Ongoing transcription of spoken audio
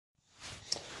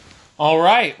All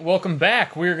right, welcome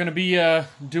back. We're going to be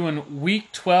doing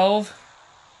Week 12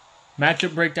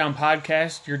 Matchup Breakdown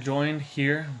Podcast. You're joined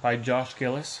here by Josh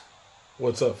Gillis,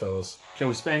 What's up, fellas?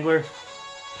 Joey Spangler,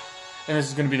 and this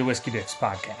is going to be the Whiskey Dicks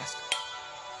Podcast.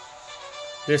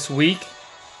 This week,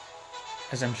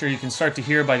 as I'm sure you can start to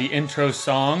hear by the intro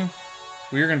song,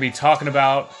 we are going to be talking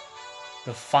about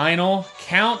the final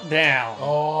countdown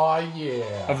Oh,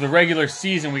 yeah. of the regular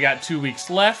season. We got 2 weeks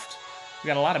left. We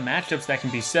got a lot of matchups that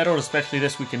can be settled, especially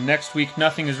this week and next week.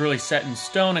 Nothing is really set in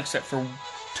stone except for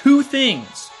two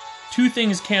things. Two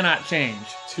things cannot change.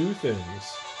 Two things.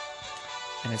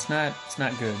 And it's not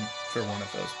good for one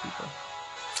of those people.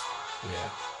 Yeah.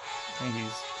 I think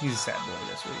he's a sad boy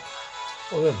this week.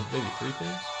 Well, then, maybe three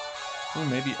things? Well,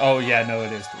 maybe. Oh, yeah, no,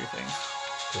 it is three things.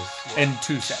 Yeah. And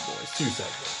two sad boys. Two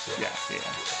segments. Yeah.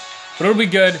 But it'll be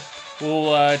good.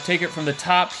 We'll take it from the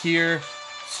top here,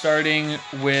 starting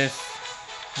with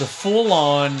the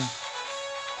full-on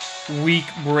week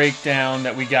breakdown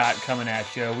that we got coming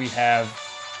at you. We have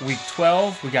Week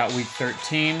 12. We got Week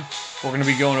 13. We're going to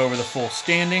be going over the full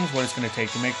standings, what it's going to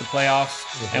take to make the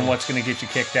playoffs, and what's going to get you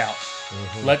kicked out.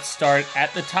 Let's start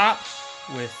at the top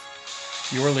with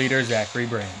your leader, Zachary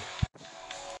Brand.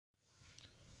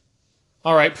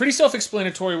 All right, pretty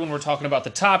self-explanatory when we're talking about the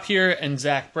top here, and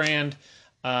Zach Brand,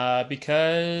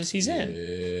 because he's in.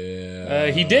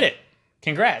 Yeah. He did it.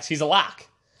 Congrats. He's a lock.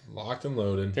 Locked and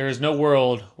loaded. There is no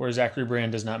world where Zachary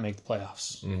Brand does not make the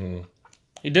playoffs. Mm-hmm.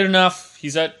 He did enough.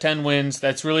 He's at 10 wins.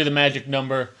 That's really the magic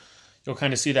number. You'll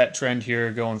kind of see that trend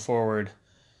here going forward.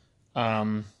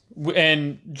 And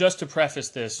just to preface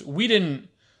this, we didn't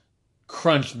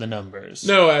crunch the numbers.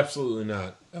 No, absolutely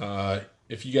not.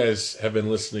 If you guys have been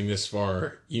listening this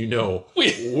far, you know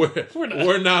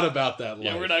we're not about that life.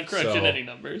 Yeah, we're not crunching any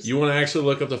numbers. You want to actually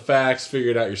look up the facts,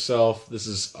 figure it out yourself. This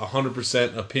is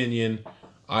 100% opinion,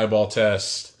 eyeball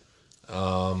test.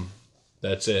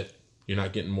 That's it. You're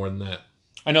not getting more than that.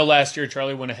 I know last year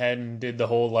Charlie went ahead and did the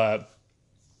whole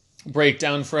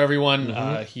breakdown for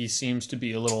everyone. He seems to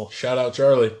be a little Shout out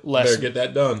Charlie. Less- Better get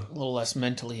that done. a little less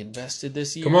mentally invested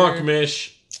this year. Come on,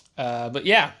 Kamish. But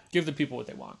yeah, give the people what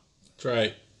they want. That's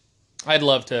right. I'd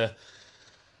love to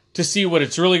see what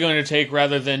it's really going to take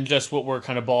rather than just what we're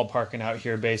kind of ballparking out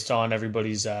here based on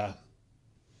everybody's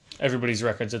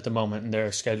records at the moment and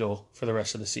their schedule for the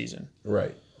rest of the season.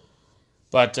 Right.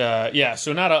 But yeah,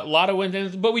 so not a lot of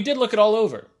wins, but we did look it all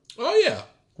over. Oh yeah.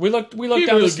 We looked Gave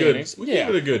down it the a standings. good. We gave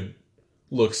it a good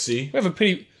look. See. We have a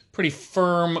pretty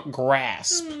firm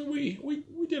grasp. We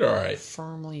did all right.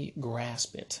 Firmly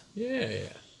grasp it. Yeah.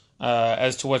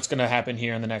 As to what's going to happen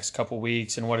here in the next couple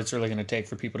weeks and what it's really going to take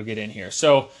for people to get in here.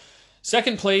 So,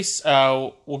 second place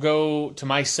will go to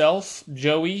myself,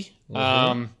 Joey.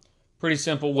 Pretty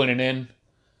simple, winning in.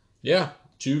 Yeah.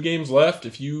 2 games left.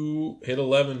 If you hit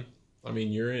 11, I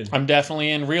mean, you're in. I'm definitely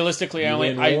in. Realistically, I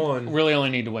really only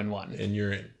need to win one. And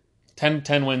you're in.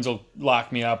 10 wins will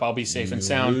lock me up. I'll be safe and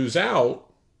sound. Lose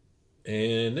out,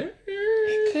 and It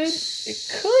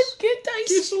could get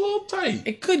dicey. It's a little tight.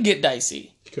 It could get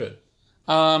dicey. It could.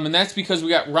 And that's because we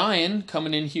got Ryan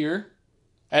coming in here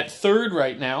at third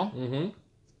right now. Mm-hmm.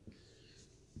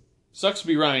 Sucks to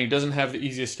be Ryan. He doesn't have the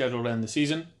easiest schedule to end the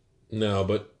season. No,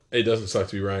 but it doesn't suck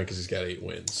to be Ryan because he's got 8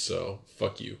 wins. So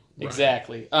fuck you, Ryan.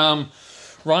 Exactly.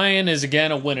 Ryan is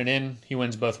again a winning in. He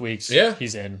wins both weeks. Yeah.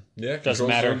 He's in. Yeah, Doesn't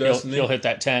matter. He'll hit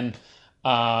that 10.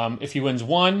 If he wins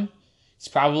 1, he's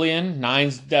probably in.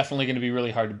 9's definitely going to be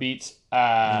really hard to beat.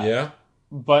 Yeah.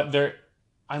 But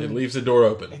It leaves the door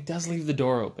open. It does leave the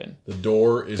door open. The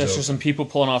door is There's open. just some people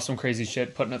pulling off some crazy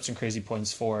shit, putting up some crazy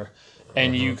points for,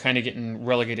 and you kind of getting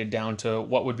relegated down to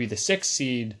what would be the 6th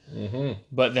seed.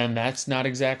 But then that's not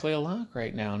exactly a lock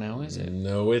right now, is it?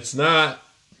 No, it's not.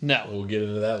 No. We'll get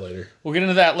into that later. We'll get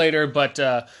into that later, but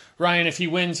Ryan, if he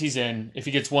wins, he's in. If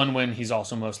he gets 1 win, he's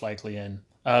also most likely in.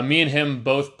 Me and him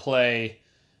both play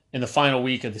in the final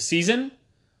week of the season,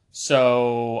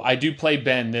 so I do play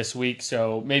Ben this week,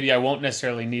 so maybe I won't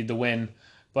necessarily need the win,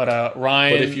 but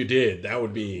Ryan... But if you did,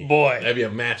 that'd be a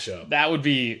matchup. That would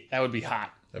be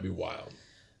hot. That'd be wild.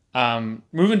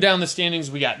 Moving down the standings,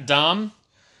 we got Dom.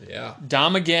 Yeah.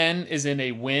 Dom, again, is in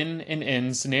a win and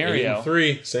in scenario.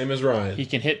 8-3, same as Ryan. He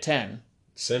can hit 10.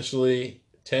 Essentially,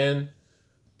 10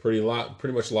 pretty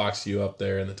much locks you up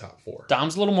there in the top 4.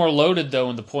 Dom's a little more loaded, though,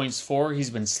 in the points for. He's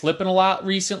been slipping a lot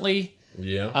recently.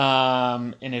 Yeah.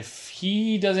 And if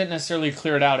he doesn't necessarily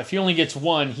clear it out, if he only gets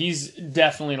 1, he's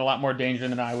definitely in a lot more danger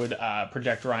than I would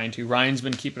project Ryan to. Ryan's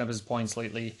been keeping up his points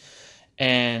lately.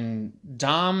 And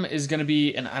Dom is going to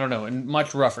be, in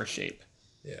much rougher shape.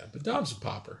 Yeah, but Dom's a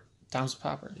popper. Dom's a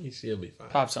popper. He'll be fine.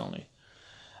 Pops only.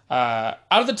 Out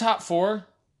of the top 4,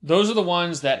 those are the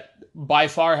ones that by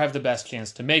far have the best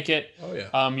chance to make it. Oh,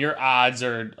 yeah. Your odds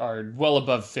are well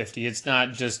above 50. It's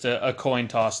not just a coin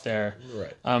toss there.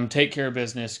 Right. Take care of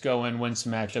business, go in, win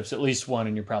some matchups, at least one,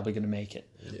 and you're probably going to make it.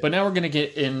 Yeah. But now we're going to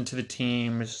get into the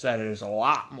teams that is a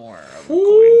lot more of a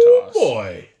coin toss.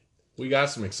 Boy. We got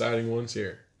some exciting ones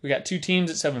here. We got 2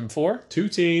 teams at 7-4. 2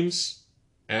 teams,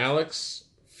 Alex,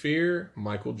 Fear,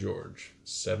 Michael George,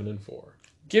 7-4.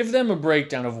 Give them a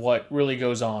breakdown of what really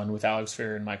goes on with Alex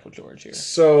Fear and Michael George here.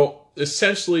 So,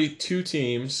 essentially, 2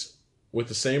 teams with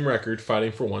the same record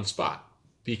fighting for 1 spot.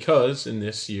 Because in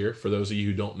this year, for those of you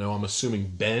who don't know, I'm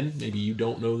assuming Ben, maybe you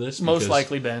don't know this. Most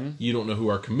likely Ben. You don't know who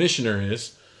our commissioner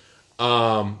is.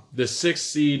 The 6th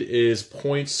seed is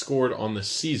points scored on the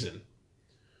season.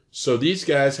 So these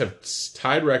guys have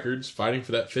tied records fighting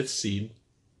for that 5th seed.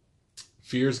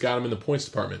 Fear's got them in the points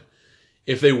department.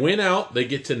 If they win out, they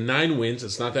get to 9 wins.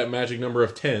 It's not that magic number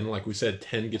of 10. Like we said,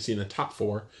 10 gets you in the top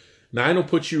 4. 9 will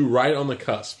put you right on the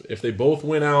cusp. If they both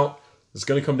win out, it's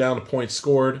going to come down to points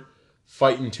scored,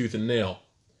 fighting tooth and nail.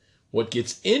 What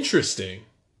gets interesting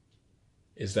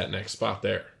is that next spot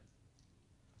there.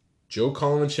 Joe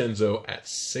Colavincenzo at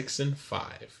 6-5.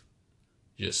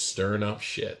 Just stirring up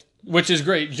shit. Which is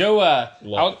great. Joe,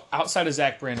 outside of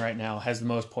Zach Brand right now, has the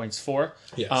most points for.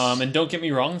 Yes. And don't get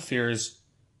me wrong, Fear is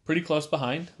pretty close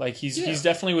behind. Like he's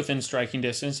definitely within striking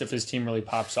distance if his team really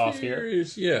pops off here.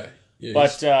 Yeah.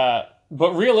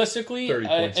 But realistically, 30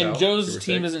 points and out, Joe's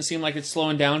team doesn't seem like it's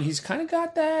slowing down. He's kind of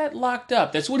got that locked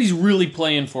up. That's what he's really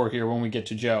playing for here when we get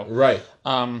to Joe. Right.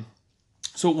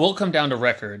 So it will come down to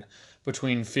record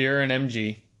between Fear and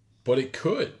MG. But it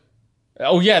could.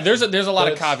 Oh yeah, there's a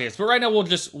lot of caveats, but right now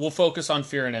we'll focus on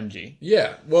Fear and MG.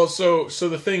 Yeah. Well, so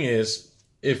the thing is,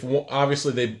 if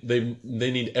obviously they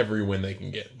need every win they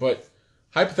can get, but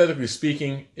hypothetically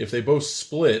speaking, if they both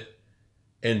split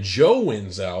and Joe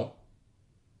wins out,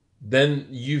 then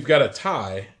you've got a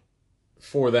tie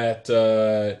for that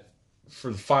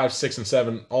for the 5, 6, and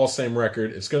 7 all same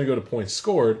record. It's going to go to points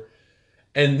scored,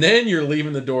 and then you're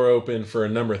leaving the door open for a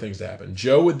number of things to happen.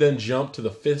 Joe would then jump to the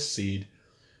 5th seed.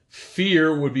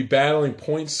 Fear would be battling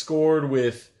points scored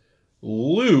with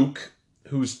Luke,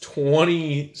 who's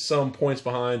 20-some points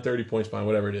behind, 30 points behind,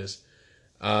 whatever it is.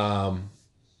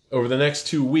 Over the next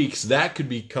 2 weeks, that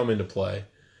could come into play.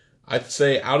 I'd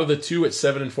say out of the 2 at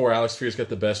 7-4, Alex Fear's got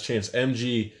the best chance.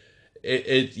 MG,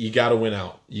 you got to win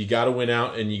out. You got to win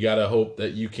out, and you got to hope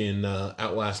that you can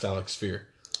outlast Alex Fear,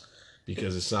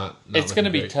 because it's not it's going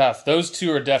to be tough. Those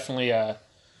 2 are definitely...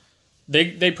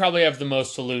 They probably have the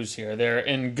most to lose here. They're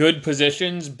in good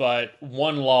positions, but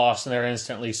one loss and they're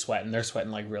instantly sweating. They're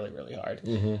sweating like really, really hard.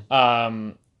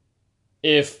 Mm-hmm.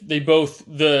 If they both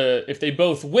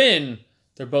win,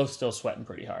 they're both still sweating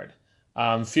pretty hard.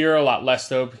 Fear a lot less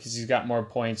though, because he's got more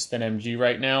points than MG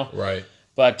right now. Right.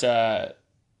 But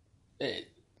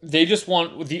they just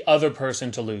want the other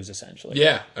person to lose, essentially.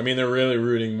 Yeah, I mean they're really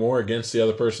rooting more against the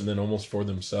other person than almost for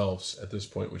themselves at this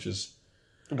point, which is.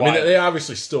 I mean, they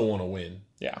obviously still want to win.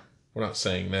 Yeah. We're not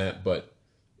saying that, but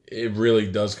it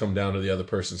really does come down to the other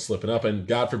person slipping up. And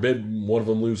God forbid one of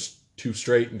them lose 2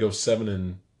 straight and go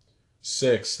 7-6,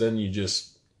 then you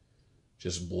just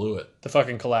blew it. The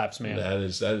fucking collapse, man. That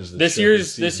is the this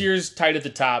year's tight at the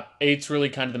top. 8's really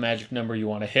kind of the magic number you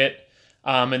want to hit.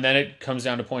 And then it comes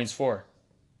down to points 4.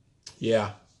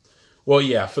 Yeah. Well,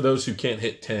 yeah, for those who can't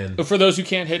hit 10. But for those who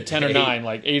can't hit 10 or 9,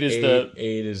 like 8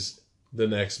 is the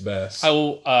next best. I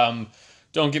will.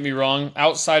 Don't get me wrong.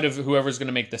 Outside of whoever's going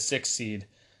to make the 6th seed,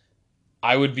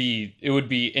 it would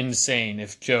be insane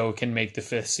if Joe can make the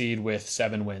 5th seed with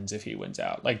 7 wins if he wins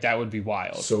out. Like that would be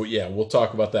wild. So yeah, we'll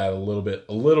talk about that a little bit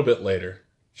later,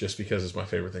 just because it's my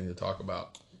favorite thing to talk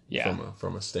about. Yeah.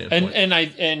 From a standpoint.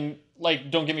 And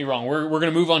don't get me wrong. We're going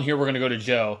to move on here. We're going to go to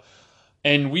Joe.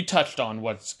 And we touched on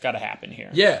what's got to happen here.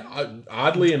 Yeah,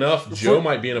 oddly enough, Joe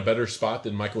might be in a better spot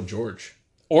than Michael George.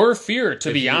 Or Fear,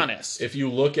 to be honest. If you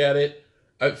look at it,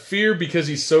 Fear, because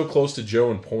he's so close to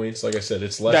Joe in points, like I said,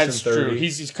 it's less than 30. That's true.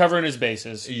 He's covering his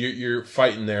bases. You're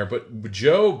fighting there. But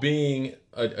Joe being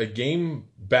a game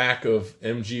back of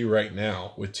MG right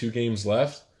now with 2 games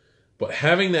left, but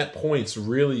having that points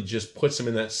really just puts him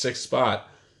in that 6th spot.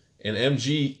 And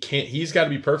MG he's got to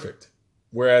be perfect.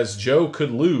 Whereas Joe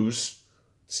could lose,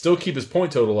 still keep his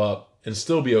point total up, and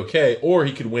still be okay. Or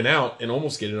he could win out and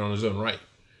almost get it on his own right.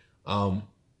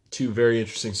 2 very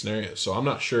interesting scenarios. So I'm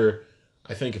not sure.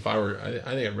 I think I think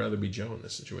I'd rather be Joe in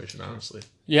this situation, honestly.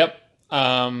 Yep.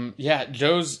 Yeah,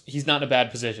 he's not in a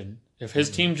bad position. If his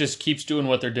team just keeps doing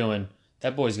what they're doing,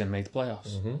 that boy's going to make the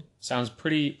playoffs. Mm-hmm. Sounds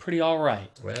pretty all right.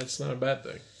 Well, that's not a bad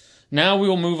thing. Now we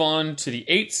will move on to the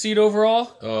 8th seed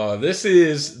overall. This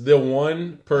is the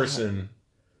one person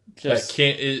Just, that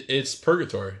can't. It's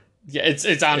purgatory. yeah,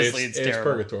 it's honestly it's terrible. It's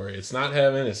purgatory. It's not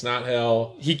heaven. It's not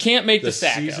hell. He can't make the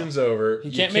Sacco. Season's over.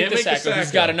 He can't make the Sacco.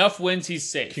 He's got enough wins. He's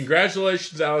safe.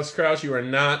 Congratulations, Alex Crouch. You are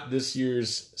not this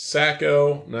year's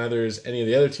Sacco. Neither is any of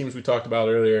the other teams we talked about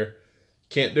earlier.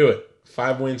 Can't do it.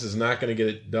 5 wins is not going to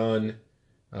get it done.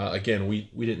 Again, we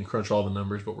didn't crunch all the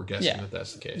numbers, but we're guessing that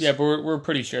that's the case. Yeah, but we're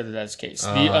pretty sure that that's the case.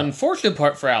 The unfortunate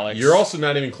part for Alex... You're also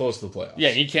not even close to the playoffs.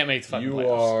 Yeah, he can't make the fucking playoffs. You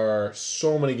are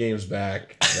so many games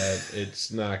back that it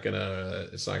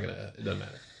doesn't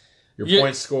matter. Your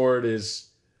points scored is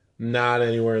not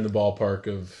anywhere in the ballpark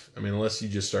of, unless you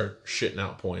just start shitting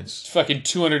out points. It's fucking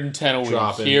 210 a week.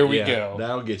 Dropping. Here we go.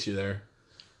 That'll get you there.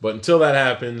 But until that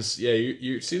happens,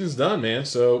 your season's done, man.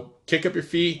 So kick up your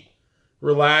feet.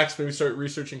 Relax, maybe start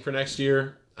researching for next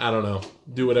year. I don't know.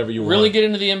 Do whatever you want. Really get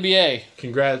into the NBA.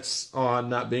 Congrats on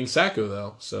not being Sacco,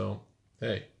 though. So,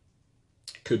 hey,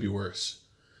 could be worse.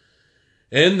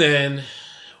 And then,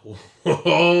 All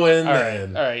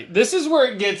right. This is where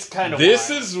it gets kind of wild. This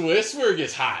is where it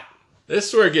gets hot. This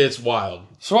is where it gets wild.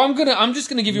 So I'm just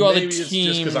gonna give you all the teams. Maybe it's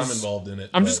just because I'm involved in it.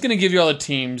 I'm just gonna give you all the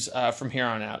teams from here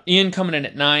on out. Ian coming in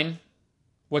at 9.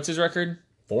 What's his record?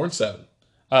 4-7.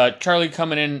 Charlie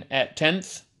coming in at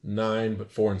 10th. 9,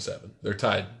 but 4-7. They're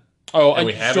tied. Oh, and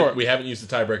we haven't used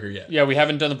the tiebreaker yet. Yeah, we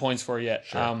haven't done the points for it yet.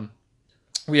 Sure.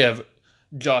 We have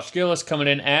Josh Gillis coming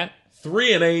in at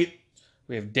 3-8.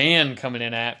 We have Dan coming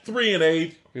in at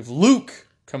 3-8. We have Luke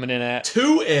coming in at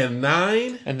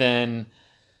 2-9. And then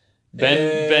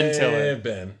Ben Tiller.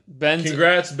 Ben.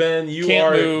 Congrats, Ben. You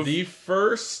are the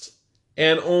first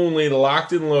and only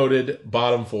locked and loaded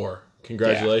bottom 4.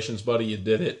 Congratulations, buddy. You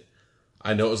did it.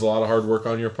 I know it was a lot of hard work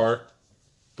on your part,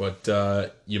 but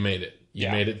you made it. You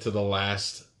made it to the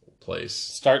last place.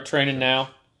 Start training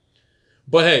now.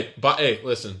 But hey,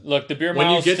 listen. Look, the beer when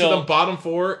mile you get to the bottom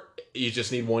 4, you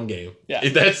just need one game. Yeah,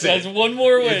 that's it. That's one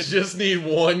more win. You just need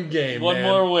one game. One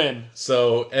more win.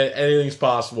 So anything's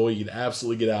possible. You can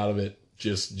absolutely get out of it.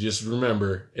 Just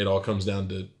remember, it all comes down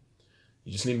to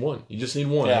you just need one. You just need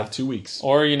one out of 2 weeks.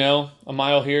 Or, a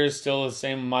mile here is still the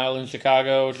same mile in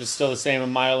Chicago, just still the same a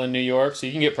mile in New York, so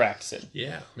you can get practicing.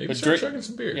 Yeah, maybe start drinking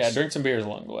some beers. Yeah, drink some beers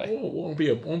along the way. Won't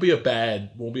be a bad.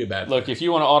 Look, if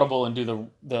you want to audible and do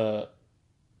the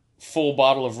full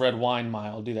bottle of red wine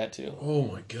mile, do that too. Oh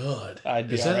my god,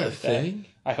 is that a thing?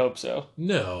 I hope so.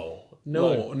 No.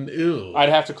 Look, I'd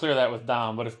have to clear that with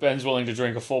Dom, but if Ben's willing to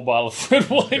drink a full bottle of red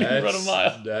wine and run a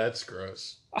mile, that's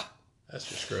gross. That's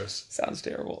just gross. Sounds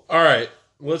terrible. All right,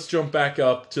 let's jump back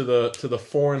up to the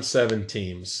 4-7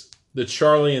 teams, the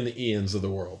Charlie and the Ians of the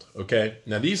world. Okay,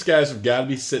 now these guys have got to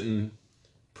be sitting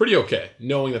pretty okay,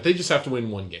 knowing that they just have to win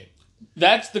one game.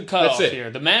 That's the cutoff here.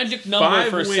 The magic number 5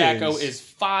 for wins. Sacco is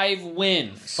 5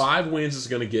 wins. 5 wins is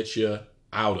going to get you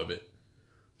out of it.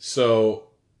 So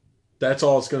that's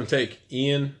all it's going to take.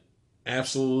 Ian,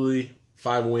 absolutely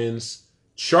 5 wins.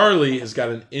 Charlie has got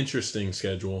an interesting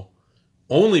schedule.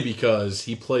 Only because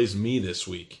he plays me this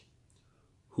week,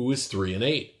 who is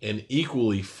 3-8 and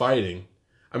equally fighting.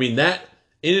 That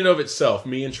in and of itself,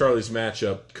 me and Charlie's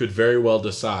matchup could very well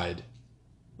decide.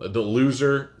 The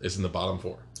loser is in the bottom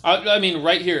 4.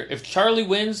 Right here, if Charlie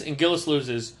wins and Gillis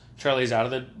loses, Charlie's out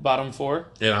of the bottom 4,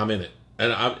 and I'm in it.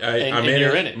 And I'm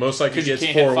in it. Most likely gets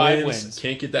 4 wins.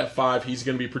 Can't get that 5. He's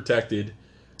going to be protected.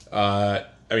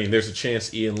 There's a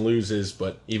chance Ian loses,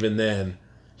 but even then,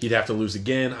 he'd have to lose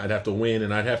again, I'd have to win,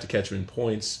 and I'd have to catch him in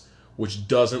points, which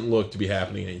doesn't look to be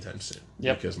happening anytime soon.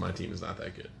 Yep. Because my team is not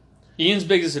that good. Ian's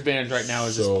biggest advantage right now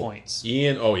is his points.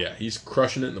 Ian, he's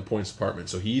crushing it in the points department,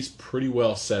 so he's pretty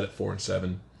well set at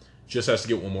 4-7. Just has to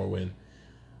get one more win.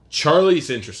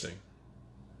 Charlie's interesting.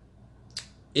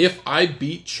 If I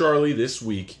beat Charlie this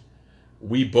week,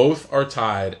 we both are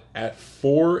tied at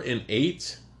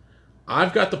 4-8.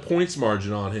 I've got the points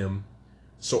margin on him,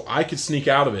 so I could sneak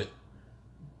out of it.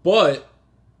 But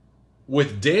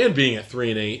with Dan being at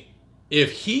 3-8,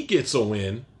 if he gets a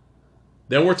win,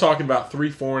 then we're talking about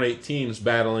 3, 4, and 8 teams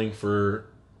battling to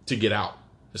get out,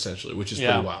 essentially, which is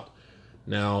pretty wild.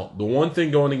 Now, the one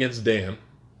thing going against Dan,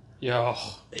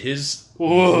 his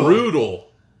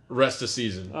brutal rest of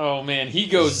season. Oh man, he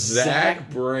goes Zach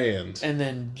Brand and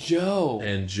then Joe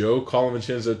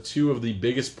Colavincenzo, 2 of the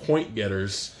biggest point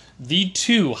getters, the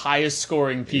 2 highest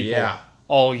scoring people.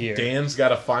 All year. Dan's got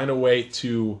to find a way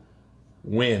to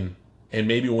win and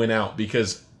maybe win out.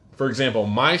 Because, for example,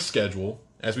 my schedule,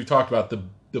 as we talked about,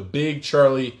 the big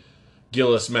Charlie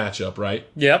Gillis matchup, right?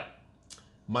 Yep.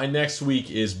 My next week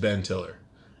is Ben Tiller.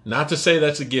 Not to say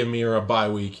that's a gimme or a bye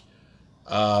week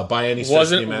by any stretch of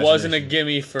the imagination. Wasn't a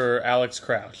gimme for Alex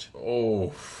Crouch.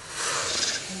 Oh.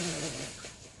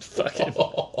 Fucking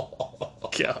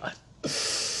God.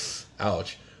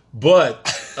 Ouch. But,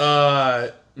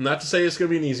 not to say it's going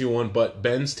to be an easy one, but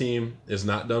Ben's team is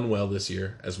not done well this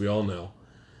year, as we all know.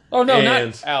 Oh, no,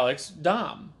 And- not Alex.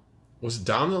 Dom. Was it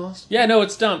Dom that lost? Yeah, no,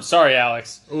 it's Dom. Sorry,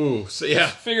 Alex. Ooh, so yeah.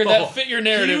 Figure that fit your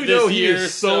narrative You this know year. he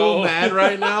is so mad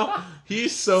right now.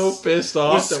 He's so pissed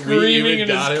off Was that we screaming even in his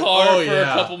got him. car Oh, for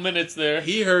yeah. a couple minutes there.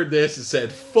 He heard this and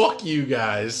said, "Fuck you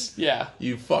guys, Yeah.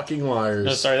 you fucking liars."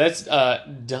 No, sorry, that's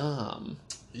Dom.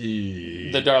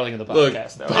 Yeah. The darling of the Look,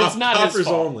 podcast, though. pop, it's not poppers his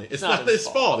fault. only. It's not his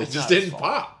fault. It It's just not his didn't fault.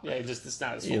 pop. Yeah, it's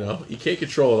not his fault. You know, you can't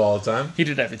control it all the time. He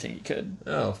did everything he could.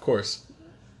 Oh, of course.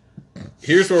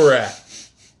 Here's where we're at.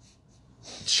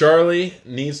 Charlie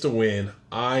needs to win.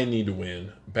 I need to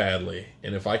win badly.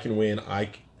 And if I can win, I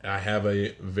have a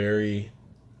very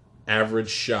average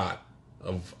shot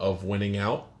of winning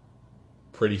out.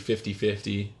 Pretty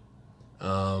 50-50.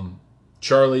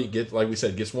 Charlie, like we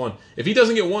said, gets one. If he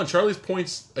doesn't get one, Charlie's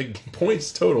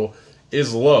points total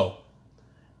is low.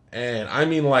 And I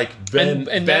mean like Ben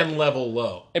level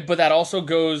low. But that also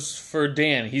goes for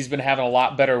Dan. He's been having a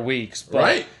lot better weeks. But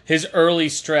Right. his early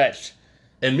stretch,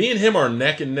 And me and him are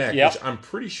neck and neck, Yep. which I'm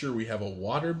pretty sure we have a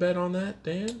water bet on that,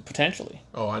 Dan. potentially.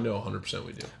 Oh, I know 100%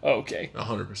 we do. Okay.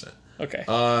 100%. Okay.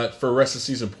 For rest of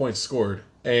season points scored.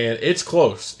 And it's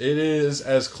close. It is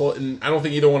as close. And I don't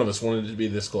think either one of us wanted it to be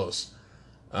this close.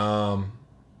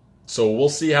 So we'll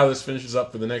see how this finishes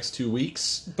up for the next 2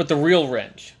 weeks. But the real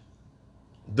wrench.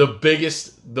 The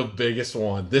biggest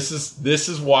one. This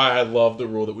is why I love the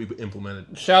rule that we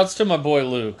implemented. Shouts to my boy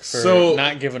Luke for So-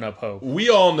 not giving up hope. We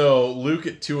all know Luke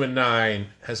at 2-9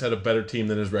 has had a better team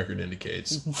than his record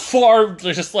indicates. Far,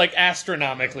 just like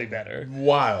astronomically better.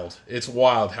 Wild. It's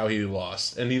wild how he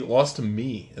lost. And he lost to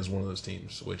me as one of those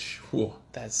teams, which, whew,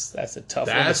 That's a tough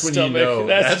that's one when to you stomach. know.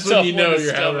 That's That's a when tough you one know to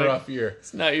you're having a stomach. rough year.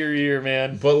 It's not your year,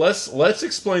 man. But let's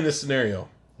explain this scenario.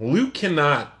 Luke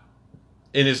cannot,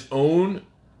 in his own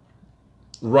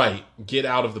right, get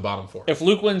out of the bottom four. If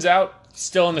Luke wins out,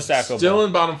 still in the Sacco Still Bowl.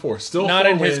 in bottom four. Still Not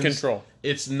 4 in his wins. control.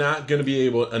 It's not going to be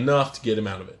enough to get him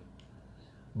out of it.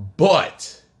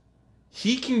 But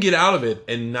he can get out of it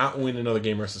and not win another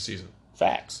game rest of the season.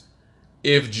 Facts.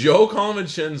 If Joe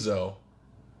Convincenzo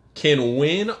can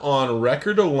win on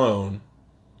record alone,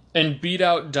 And beat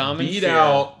out Dom and beat Fear.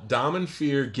 out Dom and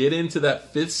Fear, get into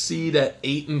that 5th seed at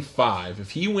 8-5.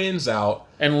 If he wins out,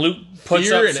 And Luke puts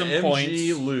Fear up and some MG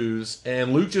points. lose,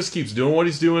 and Luke just keeps doing what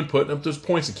he's doing, putting up those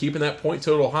points and keeping that point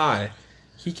total high.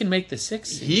 He can make the 6th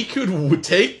seed. He could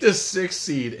take the 6th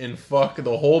seed and fuck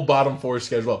the whole bottom four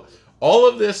schedule up. All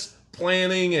of this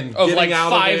planning and Of getting like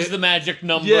out five's of it. the magic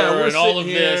number Yeah, we're and all of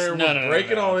sitting this. here, No, we're no, no,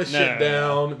 breaking no, all this no, shit no,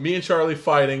 no. down. Me and Charlie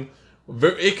fighting.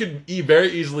 It could very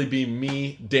easily be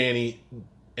me, Danny,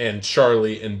 and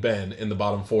Charlie and Ben in the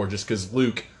bottom four just because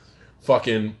Luke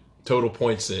fucking total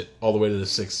points it all the way to the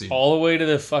 6th seed. All the way to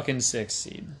the fucking 6th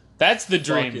seed. That's the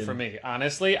dream Fucking- for me,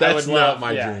 honestly. I That's would not love,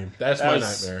 my yeah. dream. That's That my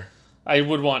was- nightmare. I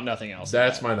would want nothing else. than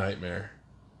That's that. my nightmare.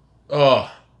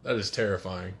 Oh, that is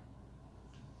terrifying.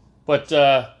 But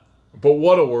But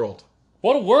what a world.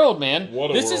 what a world, man.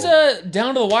 What a this is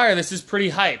down to the wire. This is pretty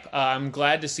hype. I'm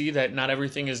glad to see that not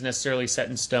everything is necessarily set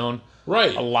in stone.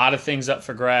 Right. A lot of things up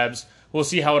for grabs. We'll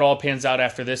see how it all pans out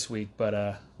after this week, but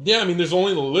Yeah, I mean, there's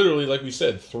only literally, like we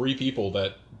said, 3 people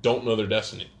that don't know their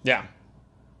destiny. yeah.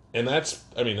 And that's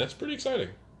pretty exciting.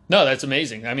 No, that's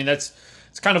amazing. I mean, it's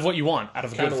kind of what you want out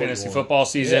of a Kinda good what you fantasy want. football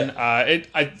season.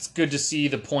 It's good to see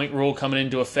the point rule coming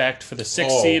into effect for the 6th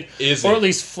Oh, seed, is or it? at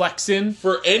least flexing.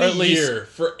 For Or any at least-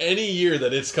 year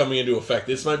that it's coming into effect,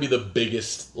 this might be the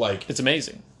biggest, It's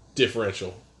amazing.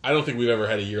 differential. I don't think we've ever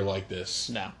had a year like this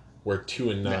No, where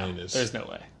 2-9 is. there's no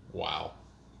way. Wow.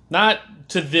 Not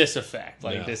to this effect.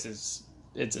 Like, No. it's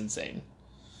insane.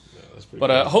 No, that's pretty But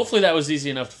crazy. hopefully that was easy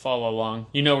enough to follow along.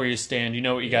 You know where you stand. You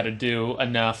know what you got to do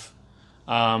enough.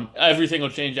 Everything will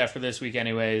change after this week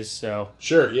anyways, so...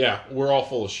 Sure, yeah. We're all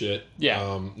full of shit.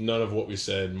 Yeah. None of what we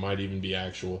said might even be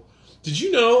actual. Did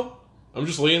you know, I'm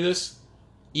just looking at this,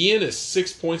 Ian is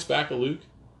 6 points back of Luke?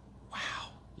 Wow.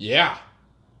 Yeah.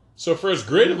 So for as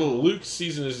great of a Luke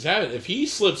season as he's having, if he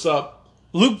slips up,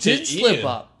 Luke To did slip Ian.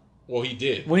 up well, he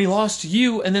did. when he lost to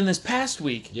you, and then this past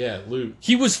week. Yeah, Luke.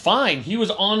 He was fine. He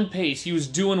was on pace. He was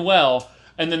doing well.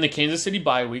 And then the Kansas City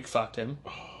bye week fucked him. Oh,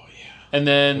 yeah. And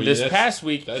then Well, this that's- past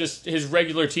week, that's- just his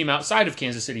regular team outside of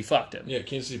Kansas City fucked him. Yeah,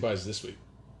 Kansas City buys this week.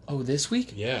 Oh, this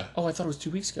week? Yeah. Oh, I thought it was 2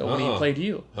 weeks ago when he Uh-uh. played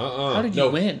you. How did you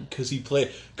win? Because he played.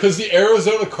 Because the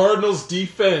Arizona Cardinals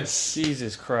defense.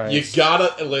 Jesus Christ. You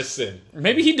gotta listen.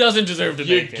 Maybe he doesn't deserve to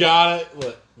You make it. gotta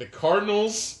look. The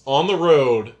Cardinals on the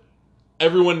road.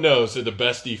 Everyone knows they're the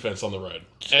best defense on the road.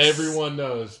 Everyone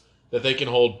knows that they can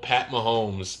hold Pat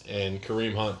Mahomes and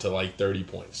Kareem Hunt to like 30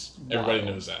 points. Everybody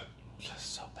Wow. knows that.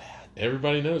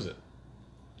 Everybody knows it.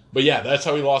 But yeah, that's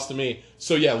how he lost to me.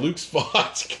 So yeah, Luke's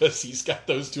fucked because he's got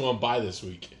those two on bye this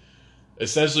week.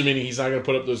 Essentially meaning he's not going to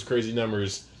put up those crazy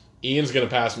numbers. Ian's going to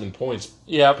pass him in points,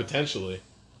 potentially.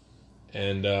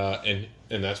 And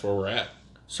that's where we're at.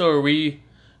 So are we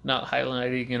not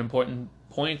highlighting an important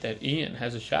point that Ian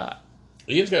has a shot?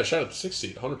 Ian's got a shot at the 6th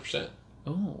seed, 100%.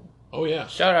 Oh yeah.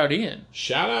 Shout out Ian.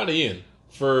 Shout out Ian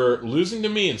for losing to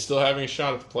me and still having a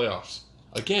shot at the playoffs.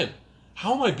 Again,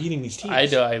 how am I beating these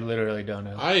teams? I literally don't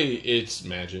know. It's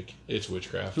magic. It's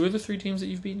witchcraft. Who are the 3 teams that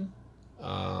you've beaten?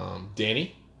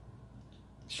 Danny.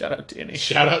 Shout out Danny.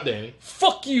 Shout out Danny.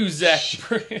 Fuck you, Zach.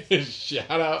 Shout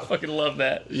out. Fucking love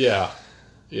that. Yeah.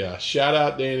 Yeah. Shout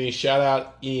out Danny. Shout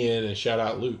out Ian. And shout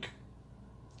out Luke.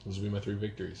 Those will be my 3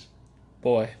 victories.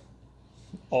 Boy.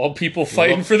 All people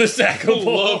fighting for the Sacco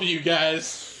Bowl. Love you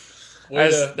guys.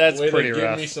 That's pretty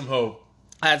rough. Give me some hope.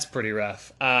 That's pretty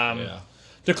rough. Yeah.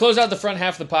 To close out the front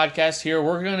half of the podcast here,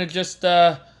 we're going to just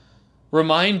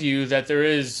remind you that there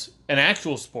is an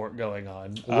actual sport going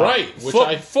on. Right.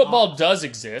 Football does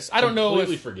exist. I don't know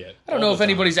if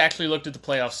anybody's actually looked at the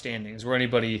playoff standings where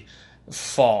anybody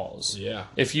falls. Yeah.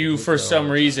 If you, for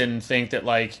some reason, think that,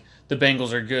 like, the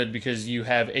Bengals are good because you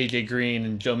have A.J. Green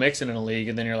and Joe Mixon in a league,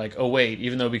 and then you're like, oh, wait,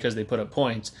 even though because they put up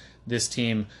points, this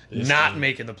team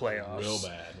making the playoffs. Real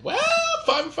bad. Well,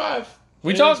 5-5.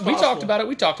 We talked about it.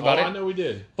 We talked about it. I know we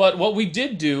did. But what we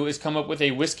did do is come up with a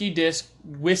Whiskey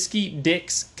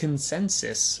Dicks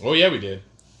consensus. Oh yeah, we did.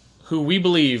 Who we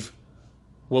believe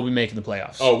will be making the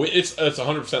playoffs. Oh, it's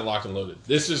 100% locked and loaded.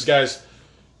 This is, guys.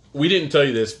 We didn't tell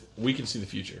you this. We can see the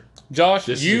future. Josh,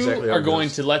 you are going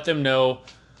to let them know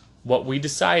what we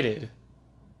decided.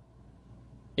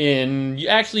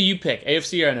 Actually, you pick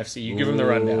AFC or NFC. You give them the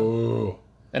rundown,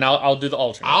 and I'll do the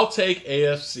alternate. I'll take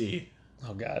AFC.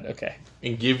 Oh God, okay.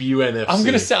 And give you NFC. I'm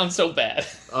gonna sound so bad.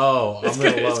 Oh, I'm gonna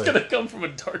love it. It's gonna come from a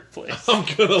dark place. I'm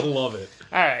gonna love it.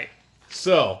 All right.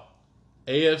 So,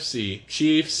 AFC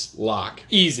Chiefs lock.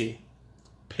 Easy.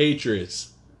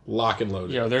 Patriots lock and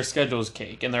loaded. Yo, their schedule's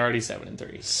cake, and they're already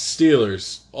 7-3.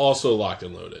 Steelers also locked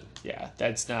and loaded. Yeah,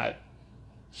 that's not.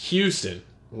 Houston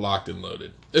locked and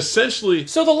loaded. Essentially,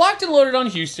 so the locked and loaded on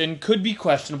Houston could be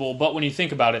questionable, but when you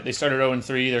think about it, they started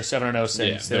 0-3, they're 7-0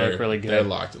 since. They look really good. They're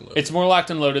locked and loaded. It's more locked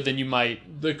and loaded than you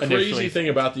might. The crazy thing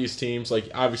about these teams, like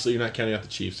obviously you're not counting out the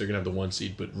Chiefs, they're gonna have the 1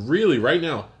 seed, but really right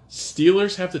now,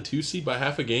 Steelers have the 2 seed by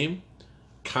half a game.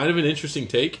 Kind of an interesting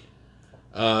take.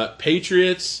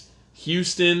 Patriots,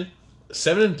 Houston,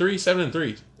 7-3,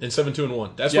 7-3, and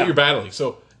 7-2-1. That's what you're battling.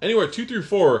 So anywhere 2 through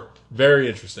 4, very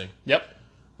interesting. Yep.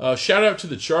 Shout out to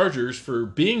the Chargers for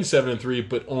being 7-3,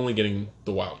 but only getting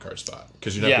the wild card spot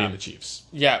because you're not beating the Chiefs.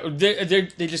 Yeah, they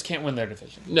just can't win their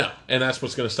division. No, and that's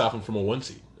what's going to stop them from a 1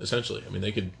 seed. Essentially, I mean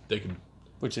they could,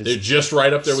 which is they're just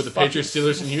right up there with the Patriots,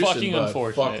 Steelers, and Houston. Fucking but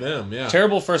unfortunate. Fuck them. Yeah,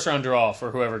 terrible first round draw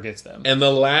for whoever gets them. And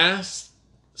the last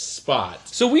spot.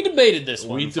 So we debated this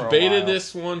one. We debated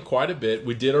this one quite a bit.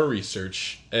 We did our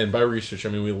research, and by research I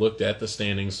mean we looked at the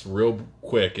standings real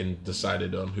quick and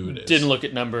decided on who it is. Didn't look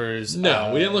at numbers.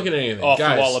 No, we didn't look at anything. Off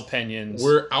Guys, the wall opinions.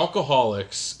 We're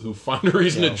alcoholics who find a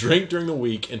reason to drink during the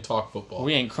week and talk football.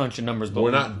 We ain't crunching numbers, but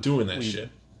we're not doing that shit.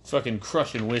 Fucking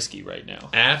crushing whiskey right now.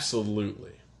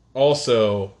 Absolutely.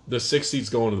 Also, the 6th seed's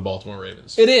going to the Baltimore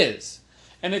Ravens. It is.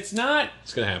 And it's not...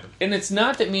 It's going to happen. And it's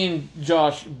not that me and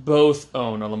Josh both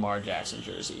own a Lamar Jackson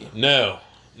jersey. No.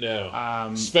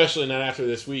 Especially not after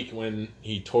this week when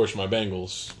he torched my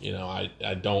Bengals. You know,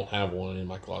 I don't have one in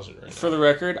my closet right now. For the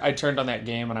record, I turned on that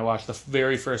game and I watched the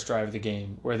very first drive of the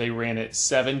game where they ran it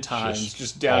 7 times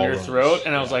just down your throat.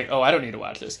 And I was like, oh, I don't need to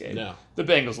watch this game. No. The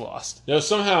Bengals lost. No,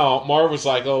 somehow Marv was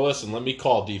like, oh, listen, let me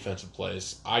call defensive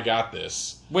plays. I got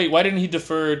this. Wait, why didn't he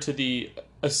defer to the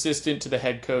assistant to the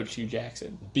head coach, Hugh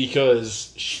Jackson?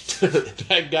 Because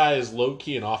that guy is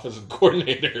low-key an offensive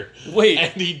coordinator. Wait.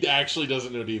 And he actually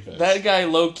doesn't know defense. That guy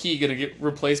low-key going to get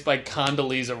replaced by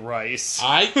Condoleezza Rice.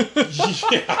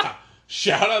 Yeah.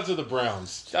 Shout out to the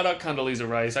Browns. Shout out Condoleezza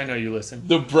Rice. I know you listen.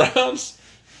 The Browns,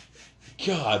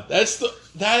 God,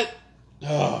 I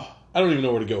don't even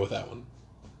know where to go with that one.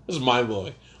 This is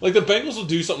mind-blowing. Like, the Bengals will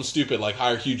do something stupid like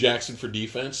hire Hugh Jackson for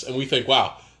defense, and we think,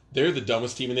 wow, they're the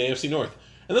dumbest team in the AFC North.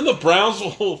 And then the Browns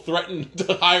will threaten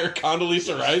to hire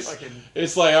Condoleezza Rice.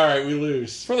 It's like, all right, we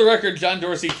lose. For the record, John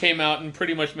Dorsey came out and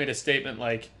pretty much made a statement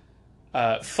like,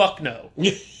 fuck no.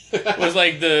 Was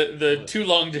like the too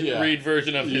long to read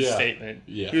version of his statement.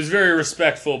 Yeah. He was very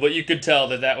respectful, but you could tell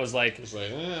that was like,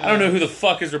 I don't know who the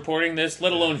fuck is reporting this,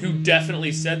 let alone who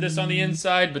definitely said this on the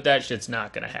inside, but that shit's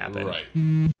not going to happen. Right.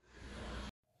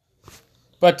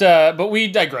 But we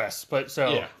digress.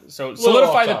 So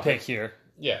solidify the pick here.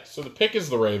 Yeah, so the pick is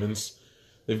the Ravens.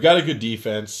 They've got a good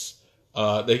defense.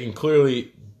 They can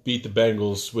clearly beat the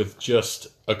Bengals with just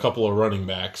a couple of running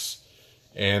backs.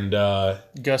 And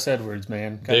Gus Edwards,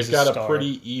 man. They've got a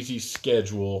pretty easy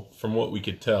schedule from what we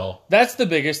could tell. That's the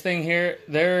biggest thing here.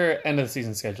 Their end of the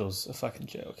season schedule is a fucking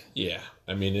joke. Yeah.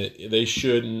 I mean, they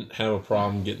shouldn't have a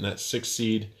problem getting that 6th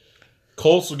seed.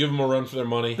 Colts will give them a run for their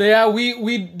money. Yeah,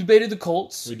 we debated the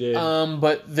Colts. We did.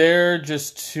 But they're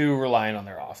just too reliant on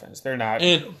their offense. They're not.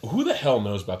 And who the hell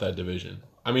knows about that division?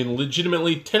 I mean,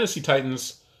 legitimately, Tennessee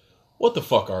Titans, what the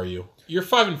fuck are you? You're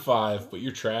 5-5, but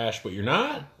you're trash, but you're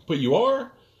not. But you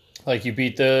are. Like, you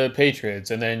beat the Patriots,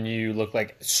 and then you look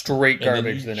like straight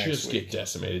garbage the next week. Just get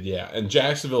decimated, yeah. And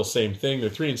Jacksonville, same thing. They're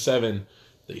 3-7.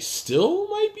 They still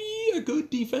might be a good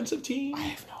defensive team. I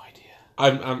have no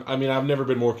idea. I've never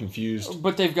been more confused.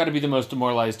 But they've got to be the most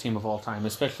demoralized team of all time,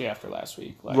 especially after last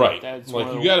week. Right. That's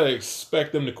like, you got to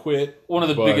expect them to quit. One of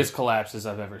the biggest collapses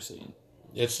I've ever seen.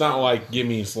 It's not like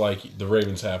gimmies like the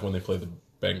Ravens have when they play the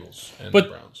Bengals and the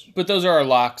Browns. But those are our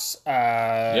locks.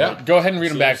 Yeah. Go ahead and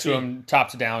read them back to them top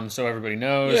to down so everybody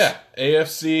knows. Yeah.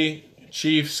 AFC,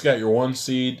 Chiefs got your 1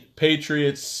 seed.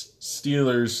 Patriots,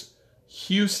 Steelers,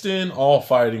 Houston, all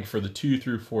fighting for the 2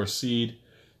 through 4 seed.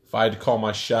 If I had to call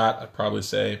my shot, I'd probably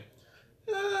say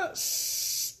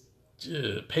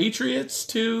Patriots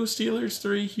 2, Steelers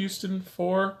 3, Houston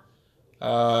 4.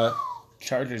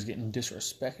 Chargers getting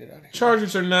disrespected out here.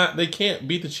 Chargers are not, they can't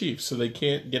beat the Chiefs, so they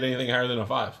can't get anything higher than a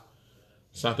 5.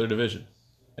 It's not their division.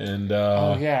 And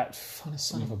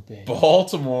son of a bitch.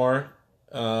 Baltimore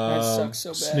that sucks so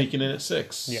bad. Sneaking in at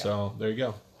 6. Yeah. So there you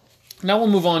go. Now we'll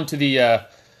move on to the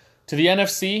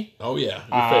NFC. Oh yeah,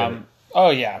 your favorite.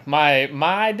 Oh yeah,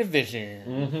 my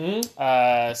division.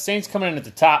 Mm-hmm. Saints coming in at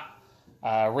the top.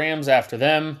 Rams after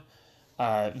them.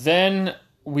 Then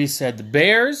we said the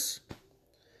Bears.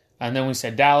 And then we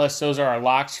said Dallas. Those are our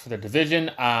locks for the division.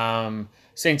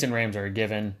 Saints and Rams are a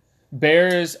given.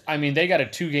 Bears, I mean, they got a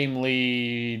 2-game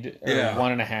lead, or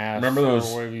 1.5. Remember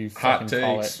those or you hot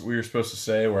call takes it. we were supposed to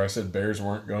say where I said Bears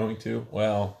weren't going to?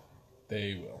 Well,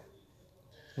 they will.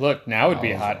 Look, now would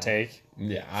be a hot take.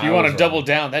 Yeah, if you want to double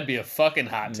down, that'd be a fucking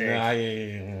hot take. Nah,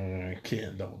 I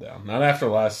can't double down. Not after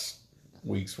last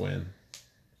week's win.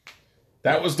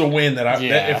 That was the win that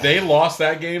if they lost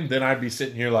that game, then I'd be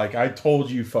sitting here like, I told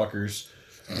you fuckers.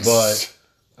 But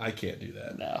I can't do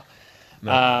that.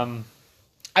 No.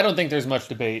 I don't think there's much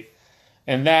debate.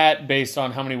 And that based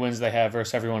on how many wins they have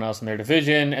versus everyone else in their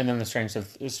division, and then the strength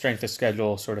of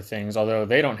schedule sort of things. Although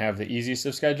they don't have the easiest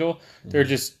of schedule,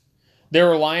 they're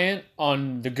reliant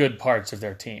on the good parts of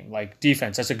their team, like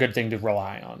defense. That's a good thing to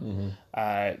rely on.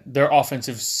 Their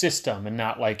offensive system and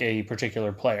not like a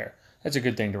particular player. That's a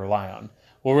good thing to rely on.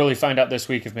 We'll really find out this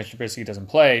week if Mitch Trubisky doesn't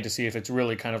play to see if it's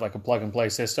really kind of like a plug-and-play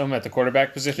system at the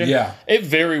quarterback position. Yeah. It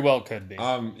very well could be.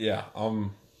 That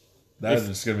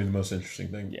is going to be the most interesting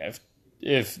thing. Yeah,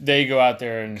 if they go out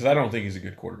there and... Because I don't think he's a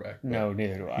good quarterback. No,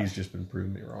 neither do I. He's just been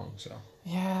proving me wrong, so...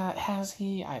 Yeah, has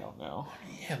he? I don't know.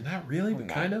 Yeah, not really, but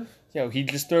kind of. Yeah, he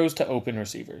just throws to open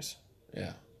receivers.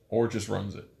 Yeah, or just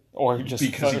runs it. Or just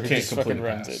because he can't fucking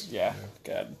runs it. Yeah,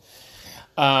 God.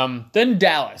 Then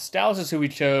Dallas. Dallas is who we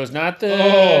chose, not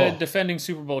the defending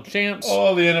Super Bowl champs.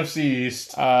 Oh, the NFC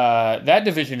East. That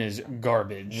division is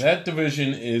garbage. That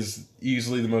division is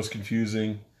easily the most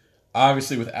confusing.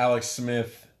 Obviously, with Alex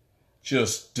Smith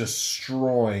just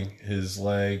destroying his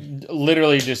leg.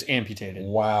 Literally just amputated.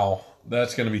 Wow.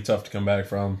 That's going to be tough to come back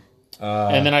from.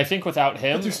 And then I think without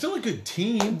him... But they're still a good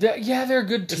team. They're a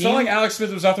good team. It's not like Alex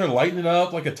Smith was out there lighting it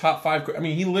up like a top 5... I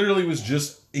mean, he literally was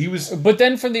just... He was... But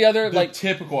then from the other...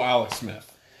 typical Alex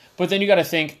Smith. But then you got to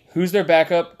think, who's their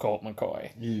backup? Colt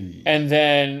McCoy. Yeah. And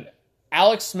then...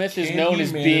 Alex Smith is known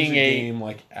as being a game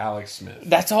like Alex Smith.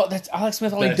 That's Alex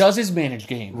Smith. All he does is manage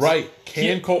games. Right?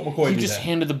 Colt McCoy? He just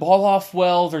handed the ball off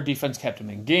well. Their defense kept him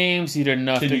in games. He did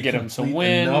enough to get him some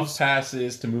wins. Enough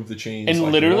passes to move the chains.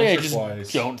 And literally, I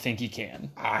just don't think he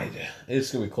can.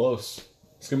 It's gonna be close.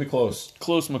 It's gonna be close.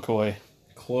 Close, McCoy.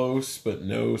 Close, but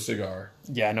no cigar.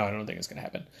 Yeah, no, I don't think it's gonna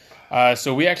happen.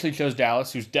 So we actually chose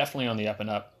Dallas, who's definitely on the up and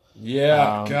up.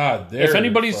 Yeah, God. If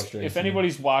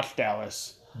anybody's watched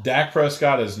Dallas. Dak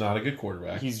Prescott is not a good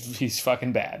quarterback. He's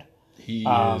fucking bad. He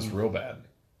is real bad.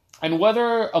 And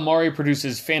whether Amari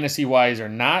produces fantasy-wise or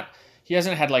not, he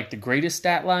hasn't had like the greatest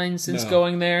stat line since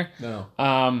going there.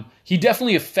 No. He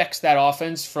definitely affects that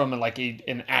offense from like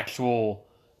an actual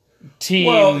team.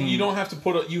 Well, you don't have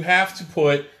to you have to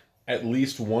put at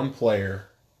least one player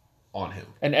on him.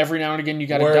 And every now and again you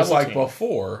got to double team. Whereas like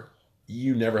before,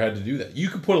 you never had to do that. You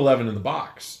could put 11 in the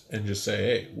box and just say,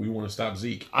 hey, we want to stop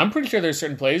Zeke. I'm pretty sure there's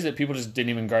certain plays that people just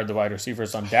didn't even guard the wide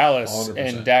receivers on Dallas. 100%.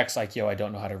 And Dak's like, yo, I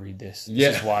don't know how to read this.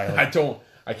 This is wild.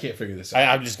 I can't figure this out.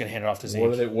 I'm just gonna hand it off to Zeke.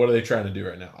 What are they trying to do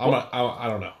right now? I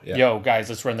don't know. Yeah. Yo, guys,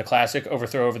 let's run the classic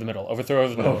overthrow over the middle. Overthrow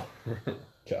over the middle.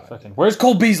 God. Fucking, where's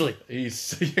Cole Beasley?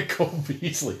 He's Cole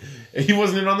Beasley. He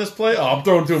wasn't in on this play. Oh, I'm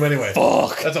throwing to him anyway.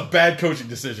 Fuck. That's a bad coaching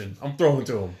decision. I'm throwing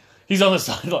to him. He's on the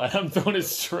sideline. I'm throwing it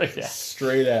straight at.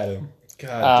 Straight at him.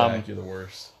 God, Dak, you're the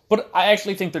worst. But I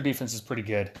actually think their defense is pretty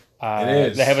good.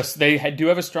 It is. They do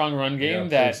have a strong run game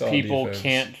that solid people defense.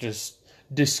 can't just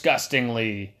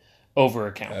disgustingly over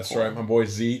account. That's for. right, my boy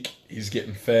Zeke. He's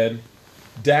getting fed.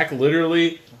 Dak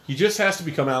literally, he just has to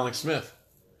become Alex Smith.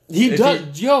 He does.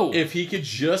 If he could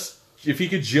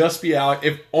just be Alex,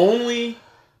 if only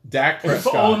Dak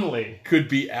Prescott could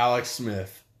be Alex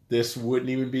Smith, this wouldn't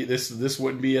even be this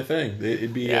wouldn't be a thing.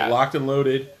 It'd be locked and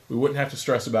loaded. We wouldn't have to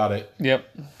stress about it. Yep.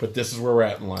 But this is where we're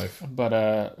at in life. But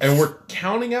and we're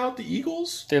counting out the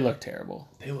Eagles. They look terrible.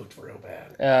 They looked real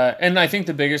bad. And I think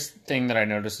the biggest thing that I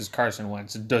noticed is Carson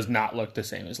Wentz does not look the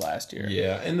same as last year.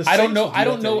 Yeah, and the I don't know. Saints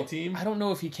will do that to any team. I don't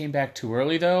know if he came back too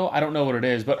early though. I don't know what it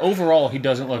is, but overall he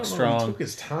doesn't look strong. He took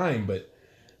his time, but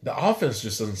the offense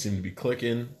just doesn't seem to be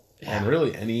clicking on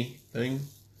really anything.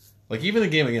 Like even the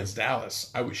game against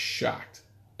Dallas, I was shocked.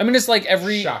 I mean, it's like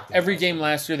every game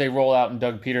last year they roll out and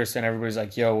Doug Peterson, everybody's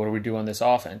like, yo, what do we do on this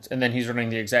offense? And then he's running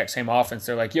the exact same offense.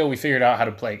 They're like, yo, we figured out how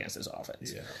to play against this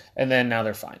offense. Yeah. And then now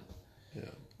they're fine.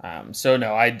 Yeah. So,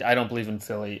 no, I don't believe in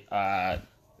Philly. Not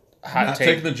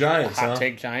taking the Giants, Hot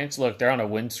take Giants. Look, they're on a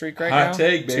win streak right now. Hot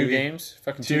take, baby. 2 games.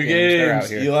 Fucking 2 games. They're out games.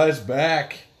 here. Eli's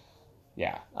back.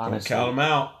 Yeah, honestly. Don't count them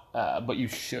out. But you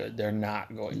should. They're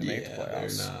not going to make the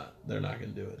playoffs. They're not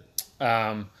going to do it.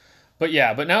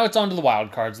 But now it's on to the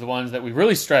wild cards, the ones that we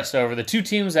really stressed over. The 2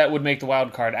 teams that would make the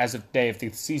wild card as of today if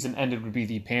the season ended would be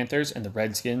the Panthers and the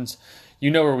Redskins. You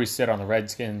know where we sit on the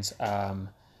Redskins,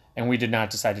 and we did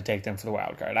not decide to take them for the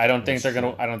wild card. I don't think they're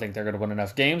gonna win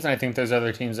enough games, and I think there's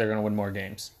other teams that are gonna win more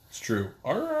games. It's true.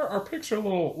 Our picks are a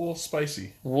little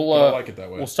spicy. I like it that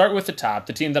way. We'll start with the top,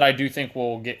 the team that I do think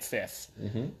will get 5th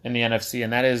in the NFC,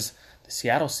 and that is the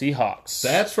Seattle Seahawks.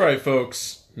 That's right,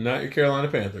 folks. Not your Carolina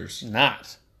Panthers.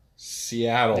 Not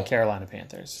Seattle. The Carolina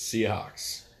Panthers.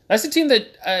 Seahawks. That's a team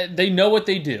that they know what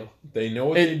they do. They know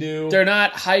what they do. They're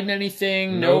not hiding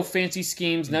anything. Nope. No fancy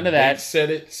schemes. None of that. They've said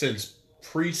it since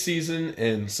preseason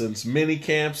and since mini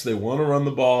camps. They want to run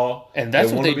the ball, and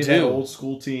that's what they do. That old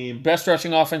school team, best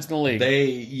rushing offense in the league.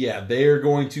 They are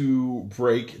going to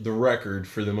break the record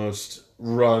for the most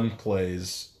run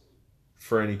plays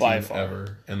for any team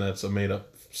ever, and that's a made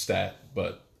up stat,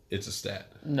 but it's a stat.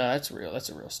 No, that's real. That's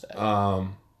a real stat.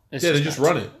 They just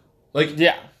run it.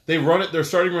 They run it. Their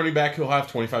starting running back will have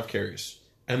 25 carries.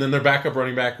 And then their backup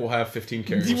running back will have 15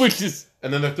 carries.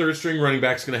 And then their third string running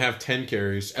back's going to have 10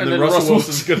 carries. And then Russell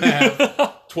Wilson's going to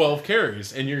have 12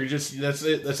 carries. And you're just, that's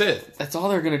it. That's all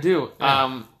they're going to do.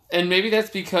 Yeah. And maybe that's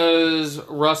because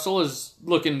Russell is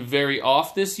looking very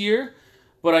off this year.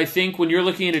 But I think when you're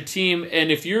looking at a team,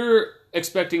 and if you're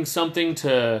expecting something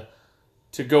to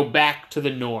go back to the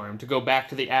norm, to go back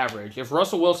to the average. If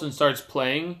Russell Wilson starts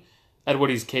playing at what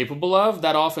he's capable of,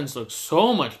 that offense looks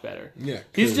so much better. Yeah,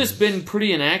 he's just been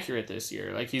pretty inaccurate this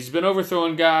year. Like, he's been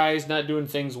overthrowing guys, not doing